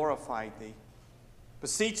have glorified thee,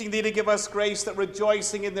 beseeching thee to give us grace that,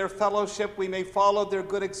 rejoicing in their fellowship, we may follow their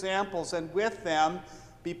good examples, and with them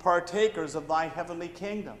be partakers of thy heavenly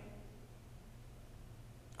kingdom.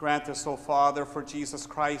 Grant this, O Father, for Jesus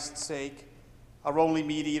Christ's sake, our only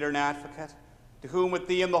mediator and advocate, to whom with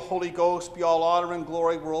thee and the Holy Ghost be all honor and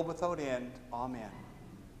glory, world without end. Amen.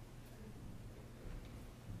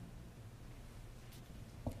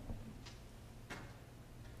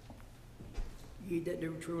 Ye that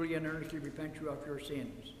do truly and earnestly repent you of your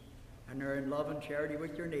sins, and are in love and charity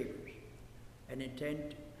with your neighbors, and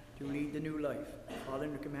intend to lead the new life,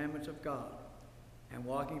 following the commandments of God, and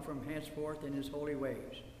walking from henceforth in his holy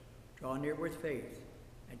ways, draw near with faith,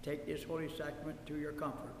 and take this holy sacrament to your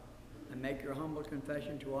comfort, and make your humble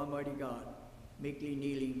confession to Almighty God, meekly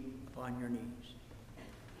kneeling upon your knees.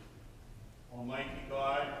 Almighty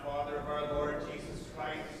God, Father of our Lord Jesus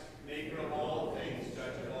Christ, maker of all things,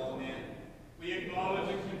 judge of all men, we acknowledge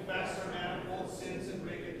and confess our manifold sins and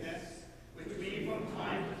wickedness, which we from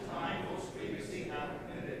time to time most grievously have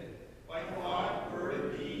committed, by thought,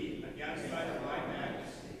 word, and deed, against thy divine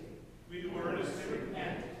majesty. We do earnestly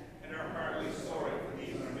repent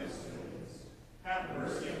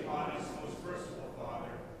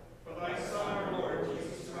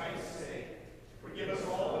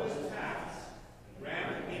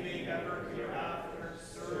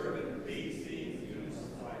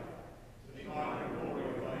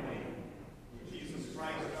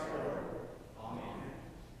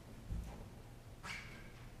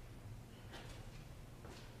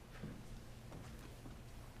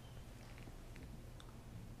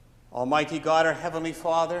Almighty God, our heavenly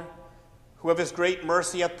Father, who of his great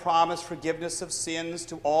mercy hath promised forgiveness of sins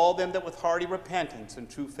to all them that with hearty repentance and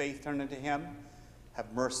true faith turn unto him,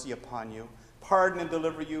 have mercy upon you, pardon and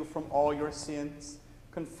deliver you from all your sins,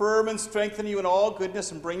 confirm and strengthen you in all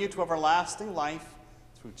goodness, and bring you to everlasting life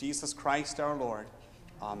through Jesus Christ our Lord.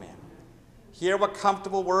 Amen. Hear what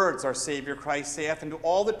comfortable words our Savior Christ saith, and to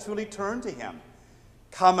all that truly turn to him,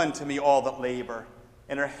 come unto me all that labor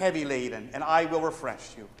and are heavy laden, and I will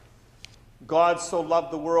refresh you. God so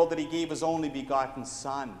loved the world that he gave his only begotten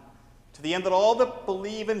Son, to the end that all that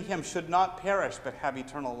believe in him should not perish, but have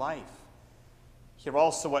eternal life. Hear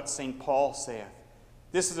also what St. Paul saith.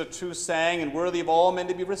 This is a true saying, and worthy of all men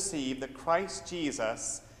to be received, that Christ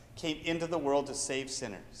Jesus came into the world to save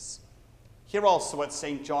sinners. Hear also what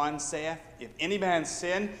St. John saith. If any man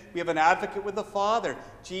sin, we have an advocate with the Father,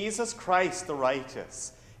 Jesus Christ the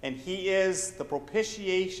righteous. And he is the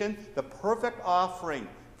propitiation, the perfect offering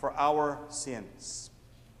for our sins.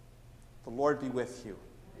 The Lord be with you.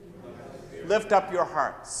 Lift up your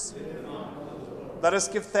hearts. Let us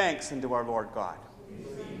give thanks unto our Lord God.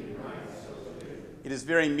 It is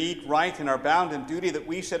very meet, right, and our bounden duty that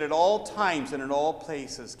we should at all times and in all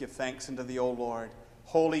places give thanks unto thee, O Lord,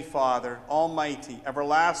 Holy Father, Almighty,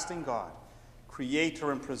 everlasting God,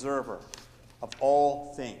 Creator and Preserver of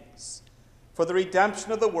all things, for the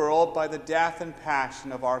redemption of the world by the death and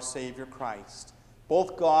passion of our Savior Christ,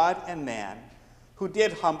 both God and man, who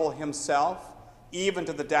did humble himself even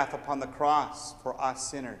to the death upon the cross for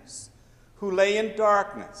us sinners, who lay in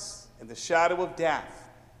darkness in the shadow of death,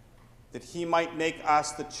 that he might make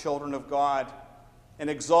us the children of God and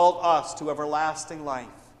exalt us to everlasting life.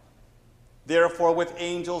 Therefore, with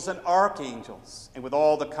angels and archangels, and with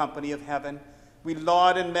all the company of heaven, we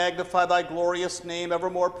laud and magnify thy glorious name,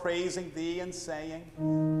 evermore praising thee and saying,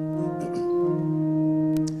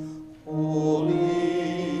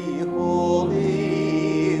 Holy,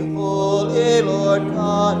 holy, holy Lord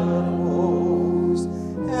God of hosts,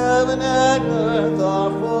 heaven and earth are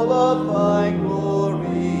full of thy glory.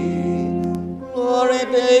 Glory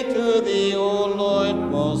be to thee, O Lord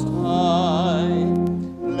Most High.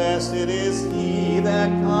 Blessed is he that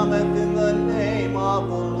cometh in the name of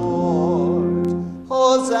the Lord.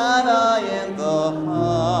 Hosanna in the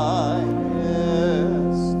highest.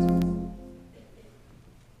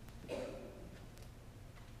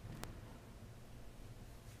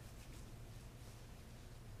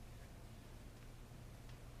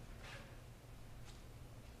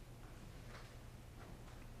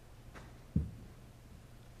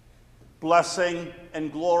 Blessing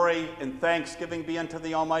and glory and thanksgiving be unto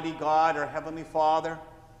the Almighty God, our heavenly Father,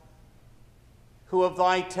 who of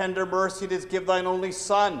thy tender mercy didst give thine only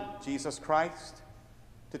Son, Jesus Christ,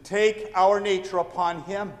 to take our nature upon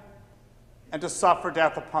him and to suffer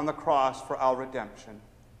death upon the cross for our redemption,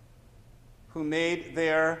 who made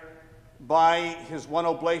there by his one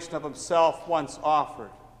oblation of himself once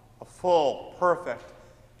offered a full, perfect,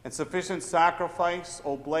 and sufficient sacrifice,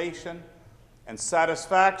 oblation, and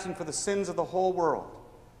satisfaction for the sins of the whole world,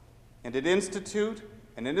 and did institute,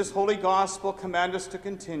 and in his holy gospel command us to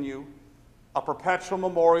continue, a perpetual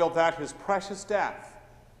memorial of that his precious death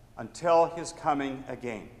until his coming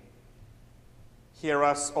again. Hear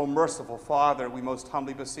us, O merciful Father, we most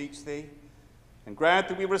humbly beseech thee, and grant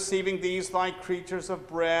that we, receiving these thy creatures of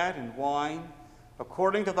bread and wine,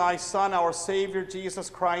 according to thy Son, our Savior Jesus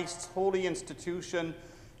Christ's holy institution,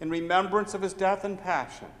 in remembrance of his death and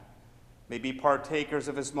passion, may be partakers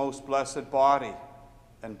of his most blessed body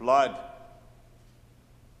and blood,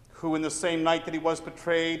 who in the same night that he was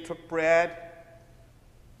betrayed took bread,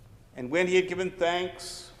 and when he had given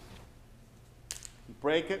thanks, he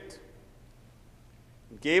brake it,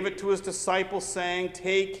 and gave it to his disciples, saying,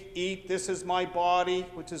 Take, eat, this is my body,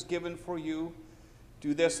 which is given for you.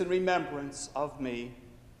 Do this in remembrance of me.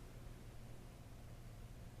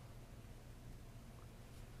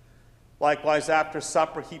 Likewise, after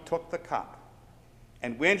supper, he took the cup.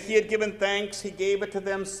 And when he had given thanks, he gave it to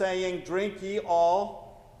them, saying, Drink ye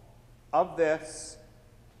all of this,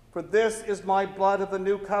 for this is my blood of the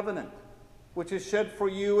new covenant, which is shed for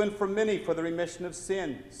you and for many for the remission of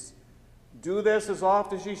sins. Do this as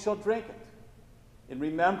oft as ye shall drink it, in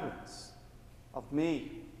remembrance of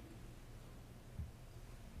me.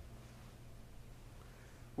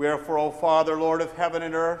 Wherefore, O Father, Lord of heaven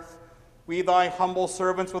and earth, we thy humble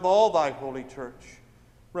servants with all thy holy church,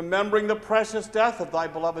 remembering the precious death of thy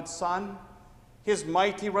beloved Son, his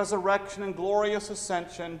mighty resurrection and glorious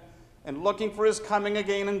ascension, and looking for his coming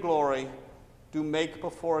again in glory, do make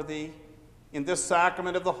before thee, in this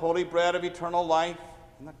sacrament of the holy bread of eternal life,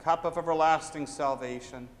 and the cup of everlasting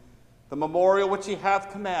salvation, the memorial which he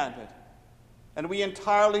hath commanded, and we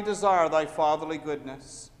entirely desire thy fatherly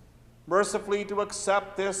goodness, mercifully to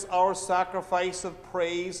accept this our sacrifice of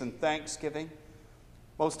praise and thanksgiving,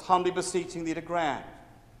 most humbly beseeching thee to grant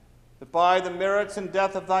that by the merits and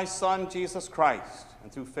death of thy Son, Jesus Christ,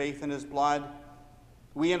 and through faith in his blood,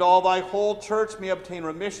 we and all thy whole church may obtain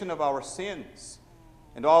remission of our sins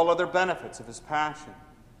and all other benefits of his passion.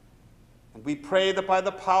 And we pray that by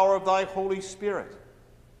the power of thy Holy Spirit,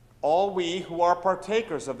 all we who are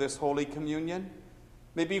partakers of this holy communion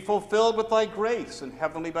may be fulfilled with thy grace and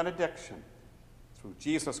heavenly benediction. Through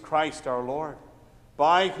Jesus Christ our Lord,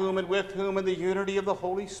 by whom and with whom in the unity of the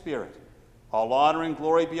Holy Spirit, all honor and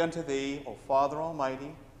glory be unto thee, O Father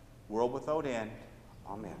Almighty, world without end.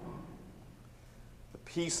 Amen. The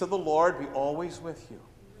peace of the Lord be always with you.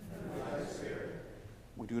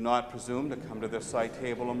 We do not presume to come to this thy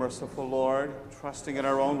table, O merciful Lord, trusting in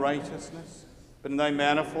our own righteousness, but in thy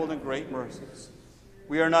manifold and great mercies.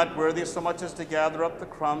 We are not worthy so much as to gather up the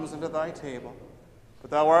crumbs into thy table,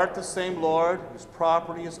 but thou art the same Lord, whose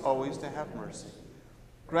property is always to have mercy.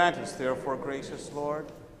 Grant us, therefore, gracious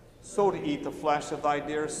Lord, so to eat the flesh of thy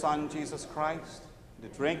dear Son, Jesus Christ,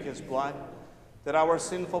 and to drink his blood, that our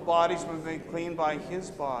sinful bodies may be made clean by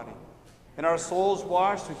his body, and our souls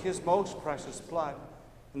washed with his most precious blood,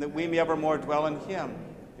 and that we may evermore dwell in him,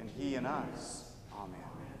 and he in us. Amen.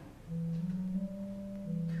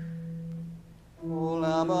 O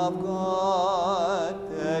Lamb of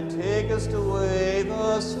God, that takest away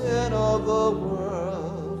the sin of the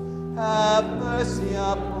world, have mercy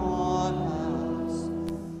upon us.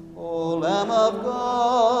 O Lamb of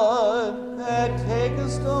God, that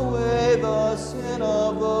takest away the sin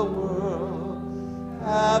of the world,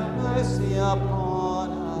 have mercy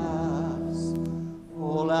upon us.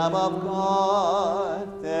 O Lamb of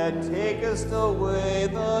God, that takest away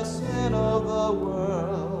the sin of the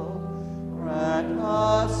world, grant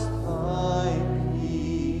us thy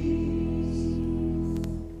peace.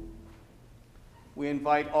 We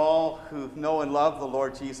invite all who know and love the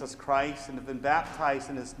Lord Jesus Christ and have been baptized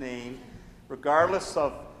in his name, regardless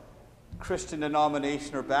of Christian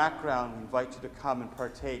denomination or background, we invite you to come and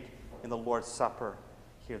partake in the Lord's Supper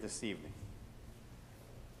here this evening.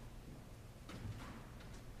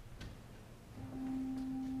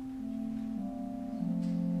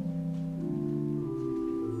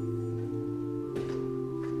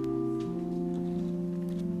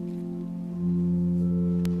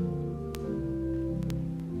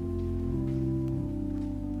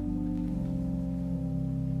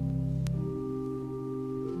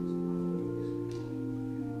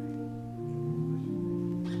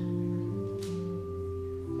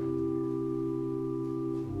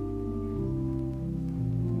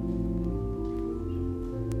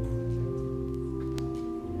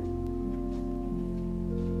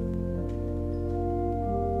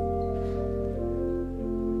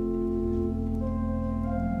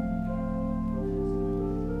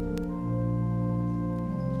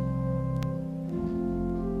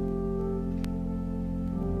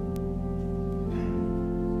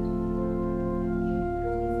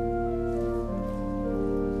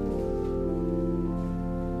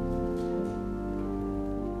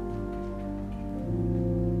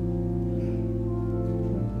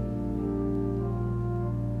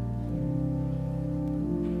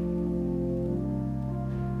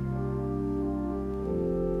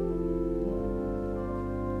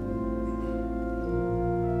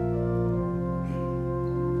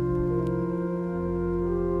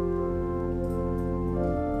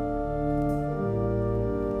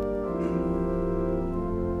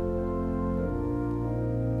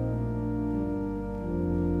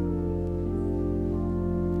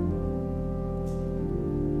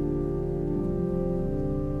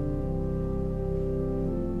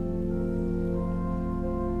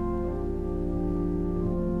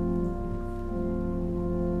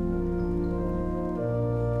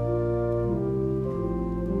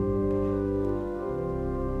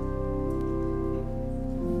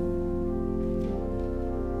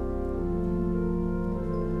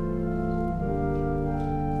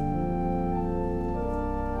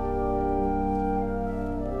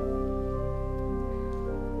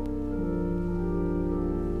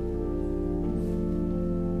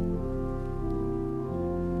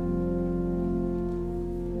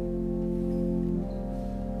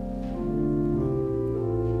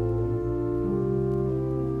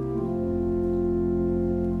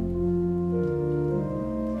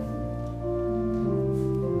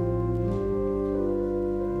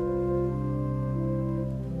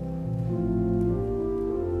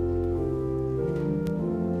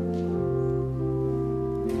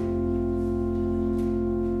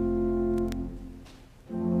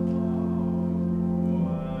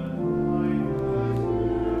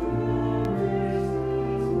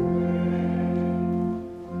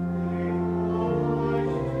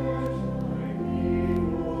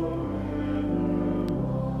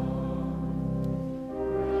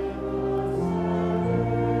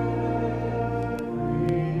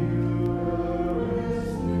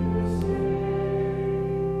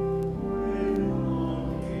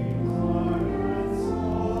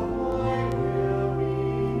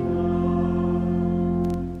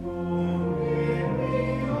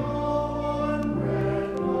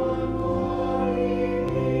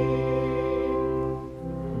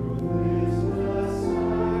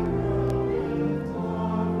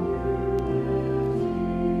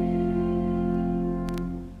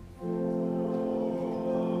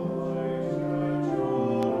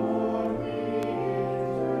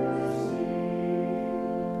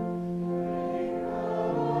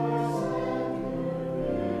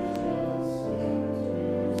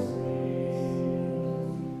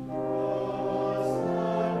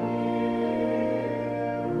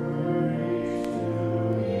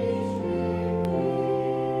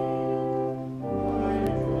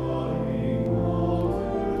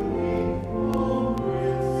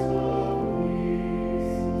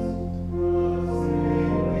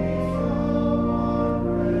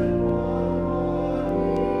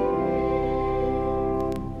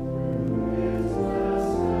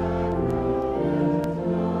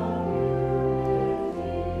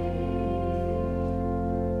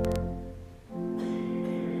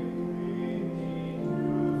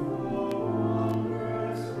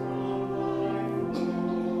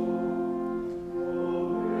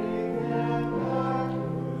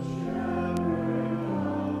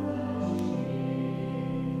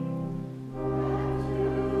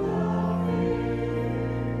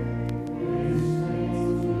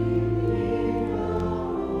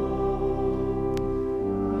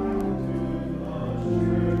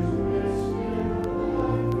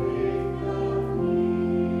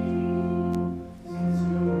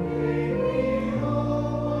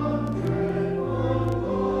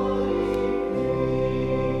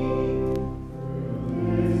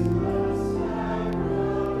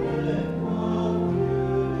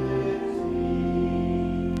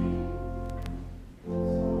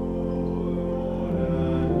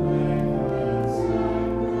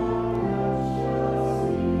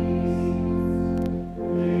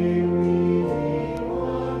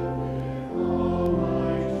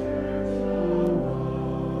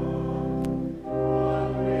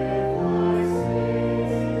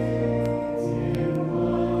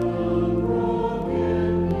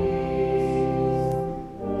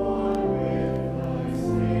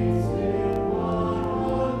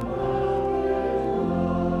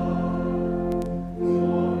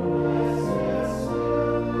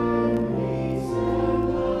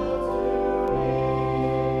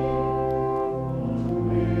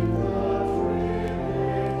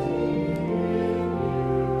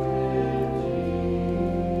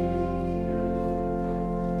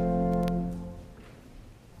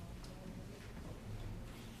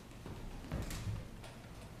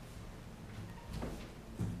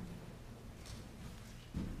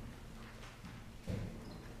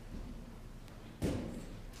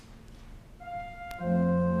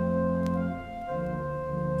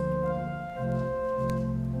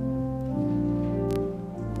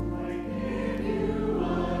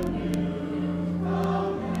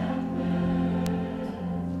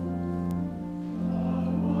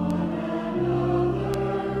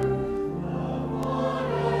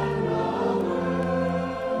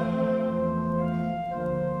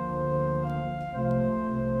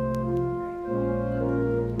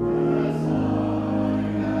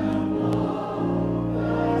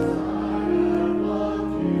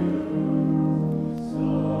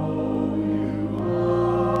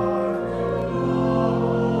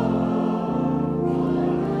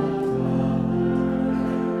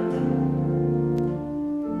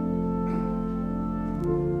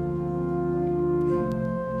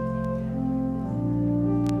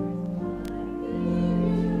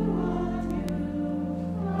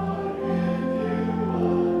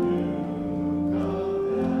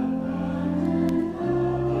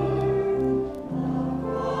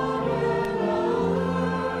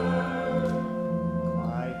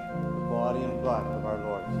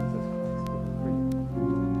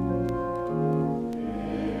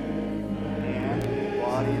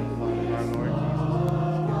 body and blood of our Lord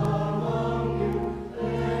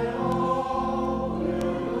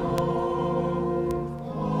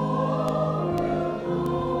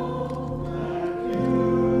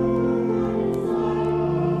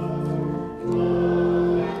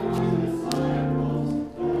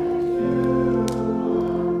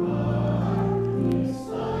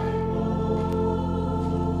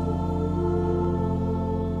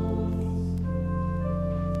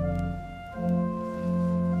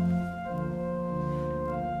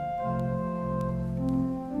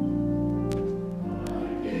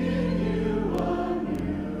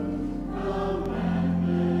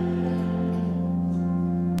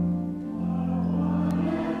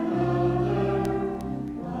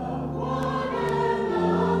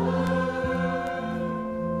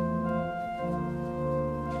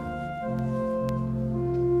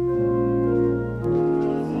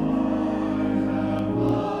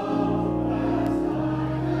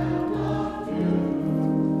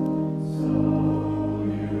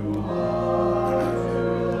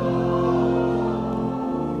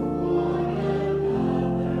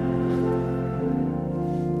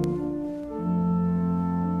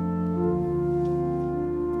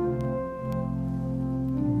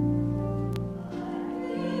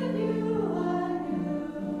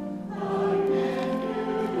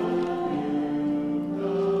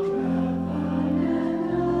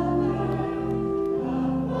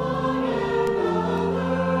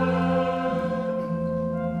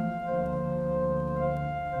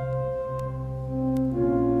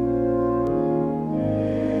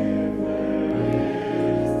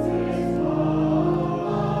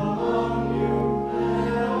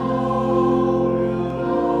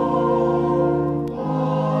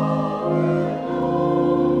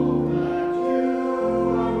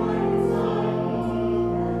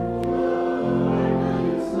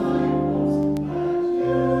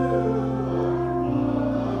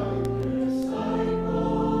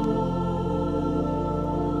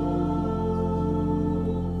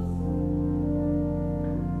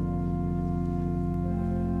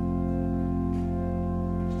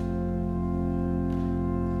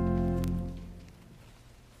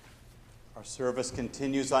Our service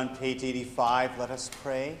continues on page 85. Let us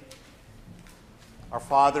pray. Our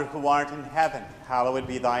Father who art in heaven, hallowed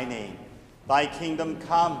be thy name. Thy kingdom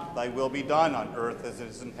come, thy will be done on earth as it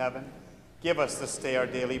is in heaven. Give us this day our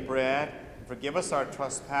daily bread, and forgive us our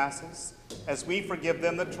trespasses, as we forgive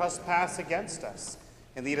them that trespass against us.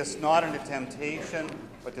 And lead us not into temptation,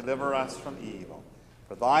 but deliver us from evil.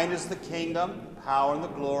 For thine is the kingdom, the power, and the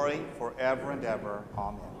glory, forever and ever.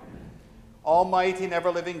 Amen. Almighty and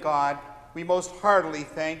ever-living God, we most heartily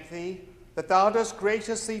thank thee that thou dost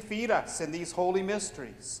graciously feed us in these holy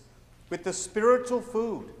mysteries with the spiritual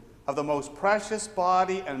food of the most precious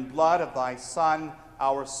body and blood of thy Son,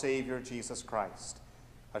 our Savior, Jesus Christ,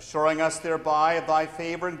 assuring us thereby of thy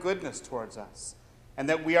favor and goodness towards us, and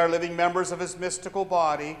that we are living members of his mystical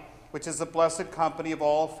body, which is the blessed company of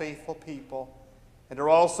all faithful people, and are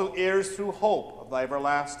also heirs through hope of thy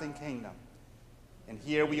everlasting kingdom. And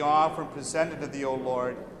here we offer and present unto thee, O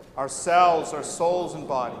Lord, ourselves, our souls and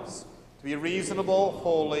bodies, to be a reasonable,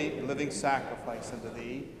 holy, and living sacrifice unto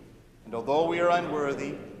thee. And although we are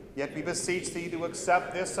unworthy, yet we beseech thee to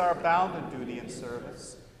accept this our bounden duty and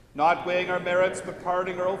service, not weighing our merits, but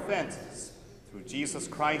pardoning our offenses, through Jesus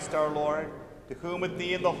Christ our Lord, to whom with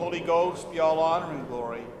thee and the Holy Ghost be all honor and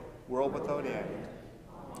glory, world without end.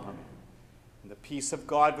 Amen. And the peace of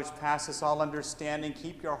God, which passes all understanding,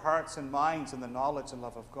 keep your hearts and minds in the knowledge and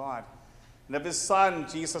love of God, and of his Son,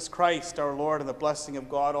 Jesus Christ, our Lord, and the blessing of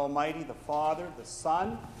God Almighty, the Father, the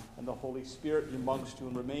Son, and the Holy Spirit be amongst you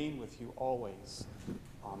and remain with you always.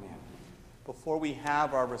 Amen. Before we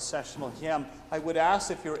have our recessional hymn, I would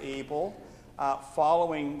ask, if you're able,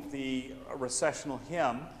 following the recessional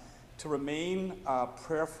hymn, to remain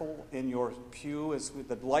prayerful in your pew as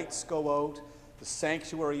the lights go out, the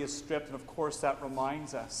sanctuary is stripped, and of course that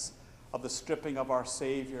reminds us of the stripping of our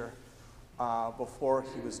Savior before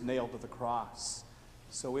he was nailed to the cross.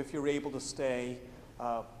 So if you're able to stay,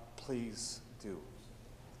 please do.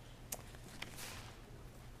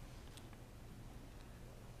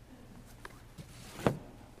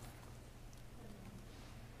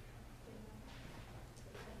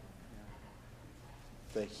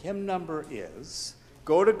 The hymn number is,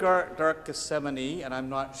 go to Dark Gethsemane, and I'm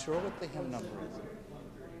not sure what the hymn number is.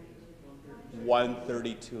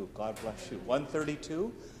 132. God bless you.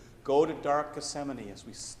 132. Go to Dark Gethsemane as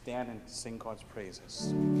we stand and sing God's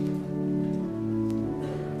praises.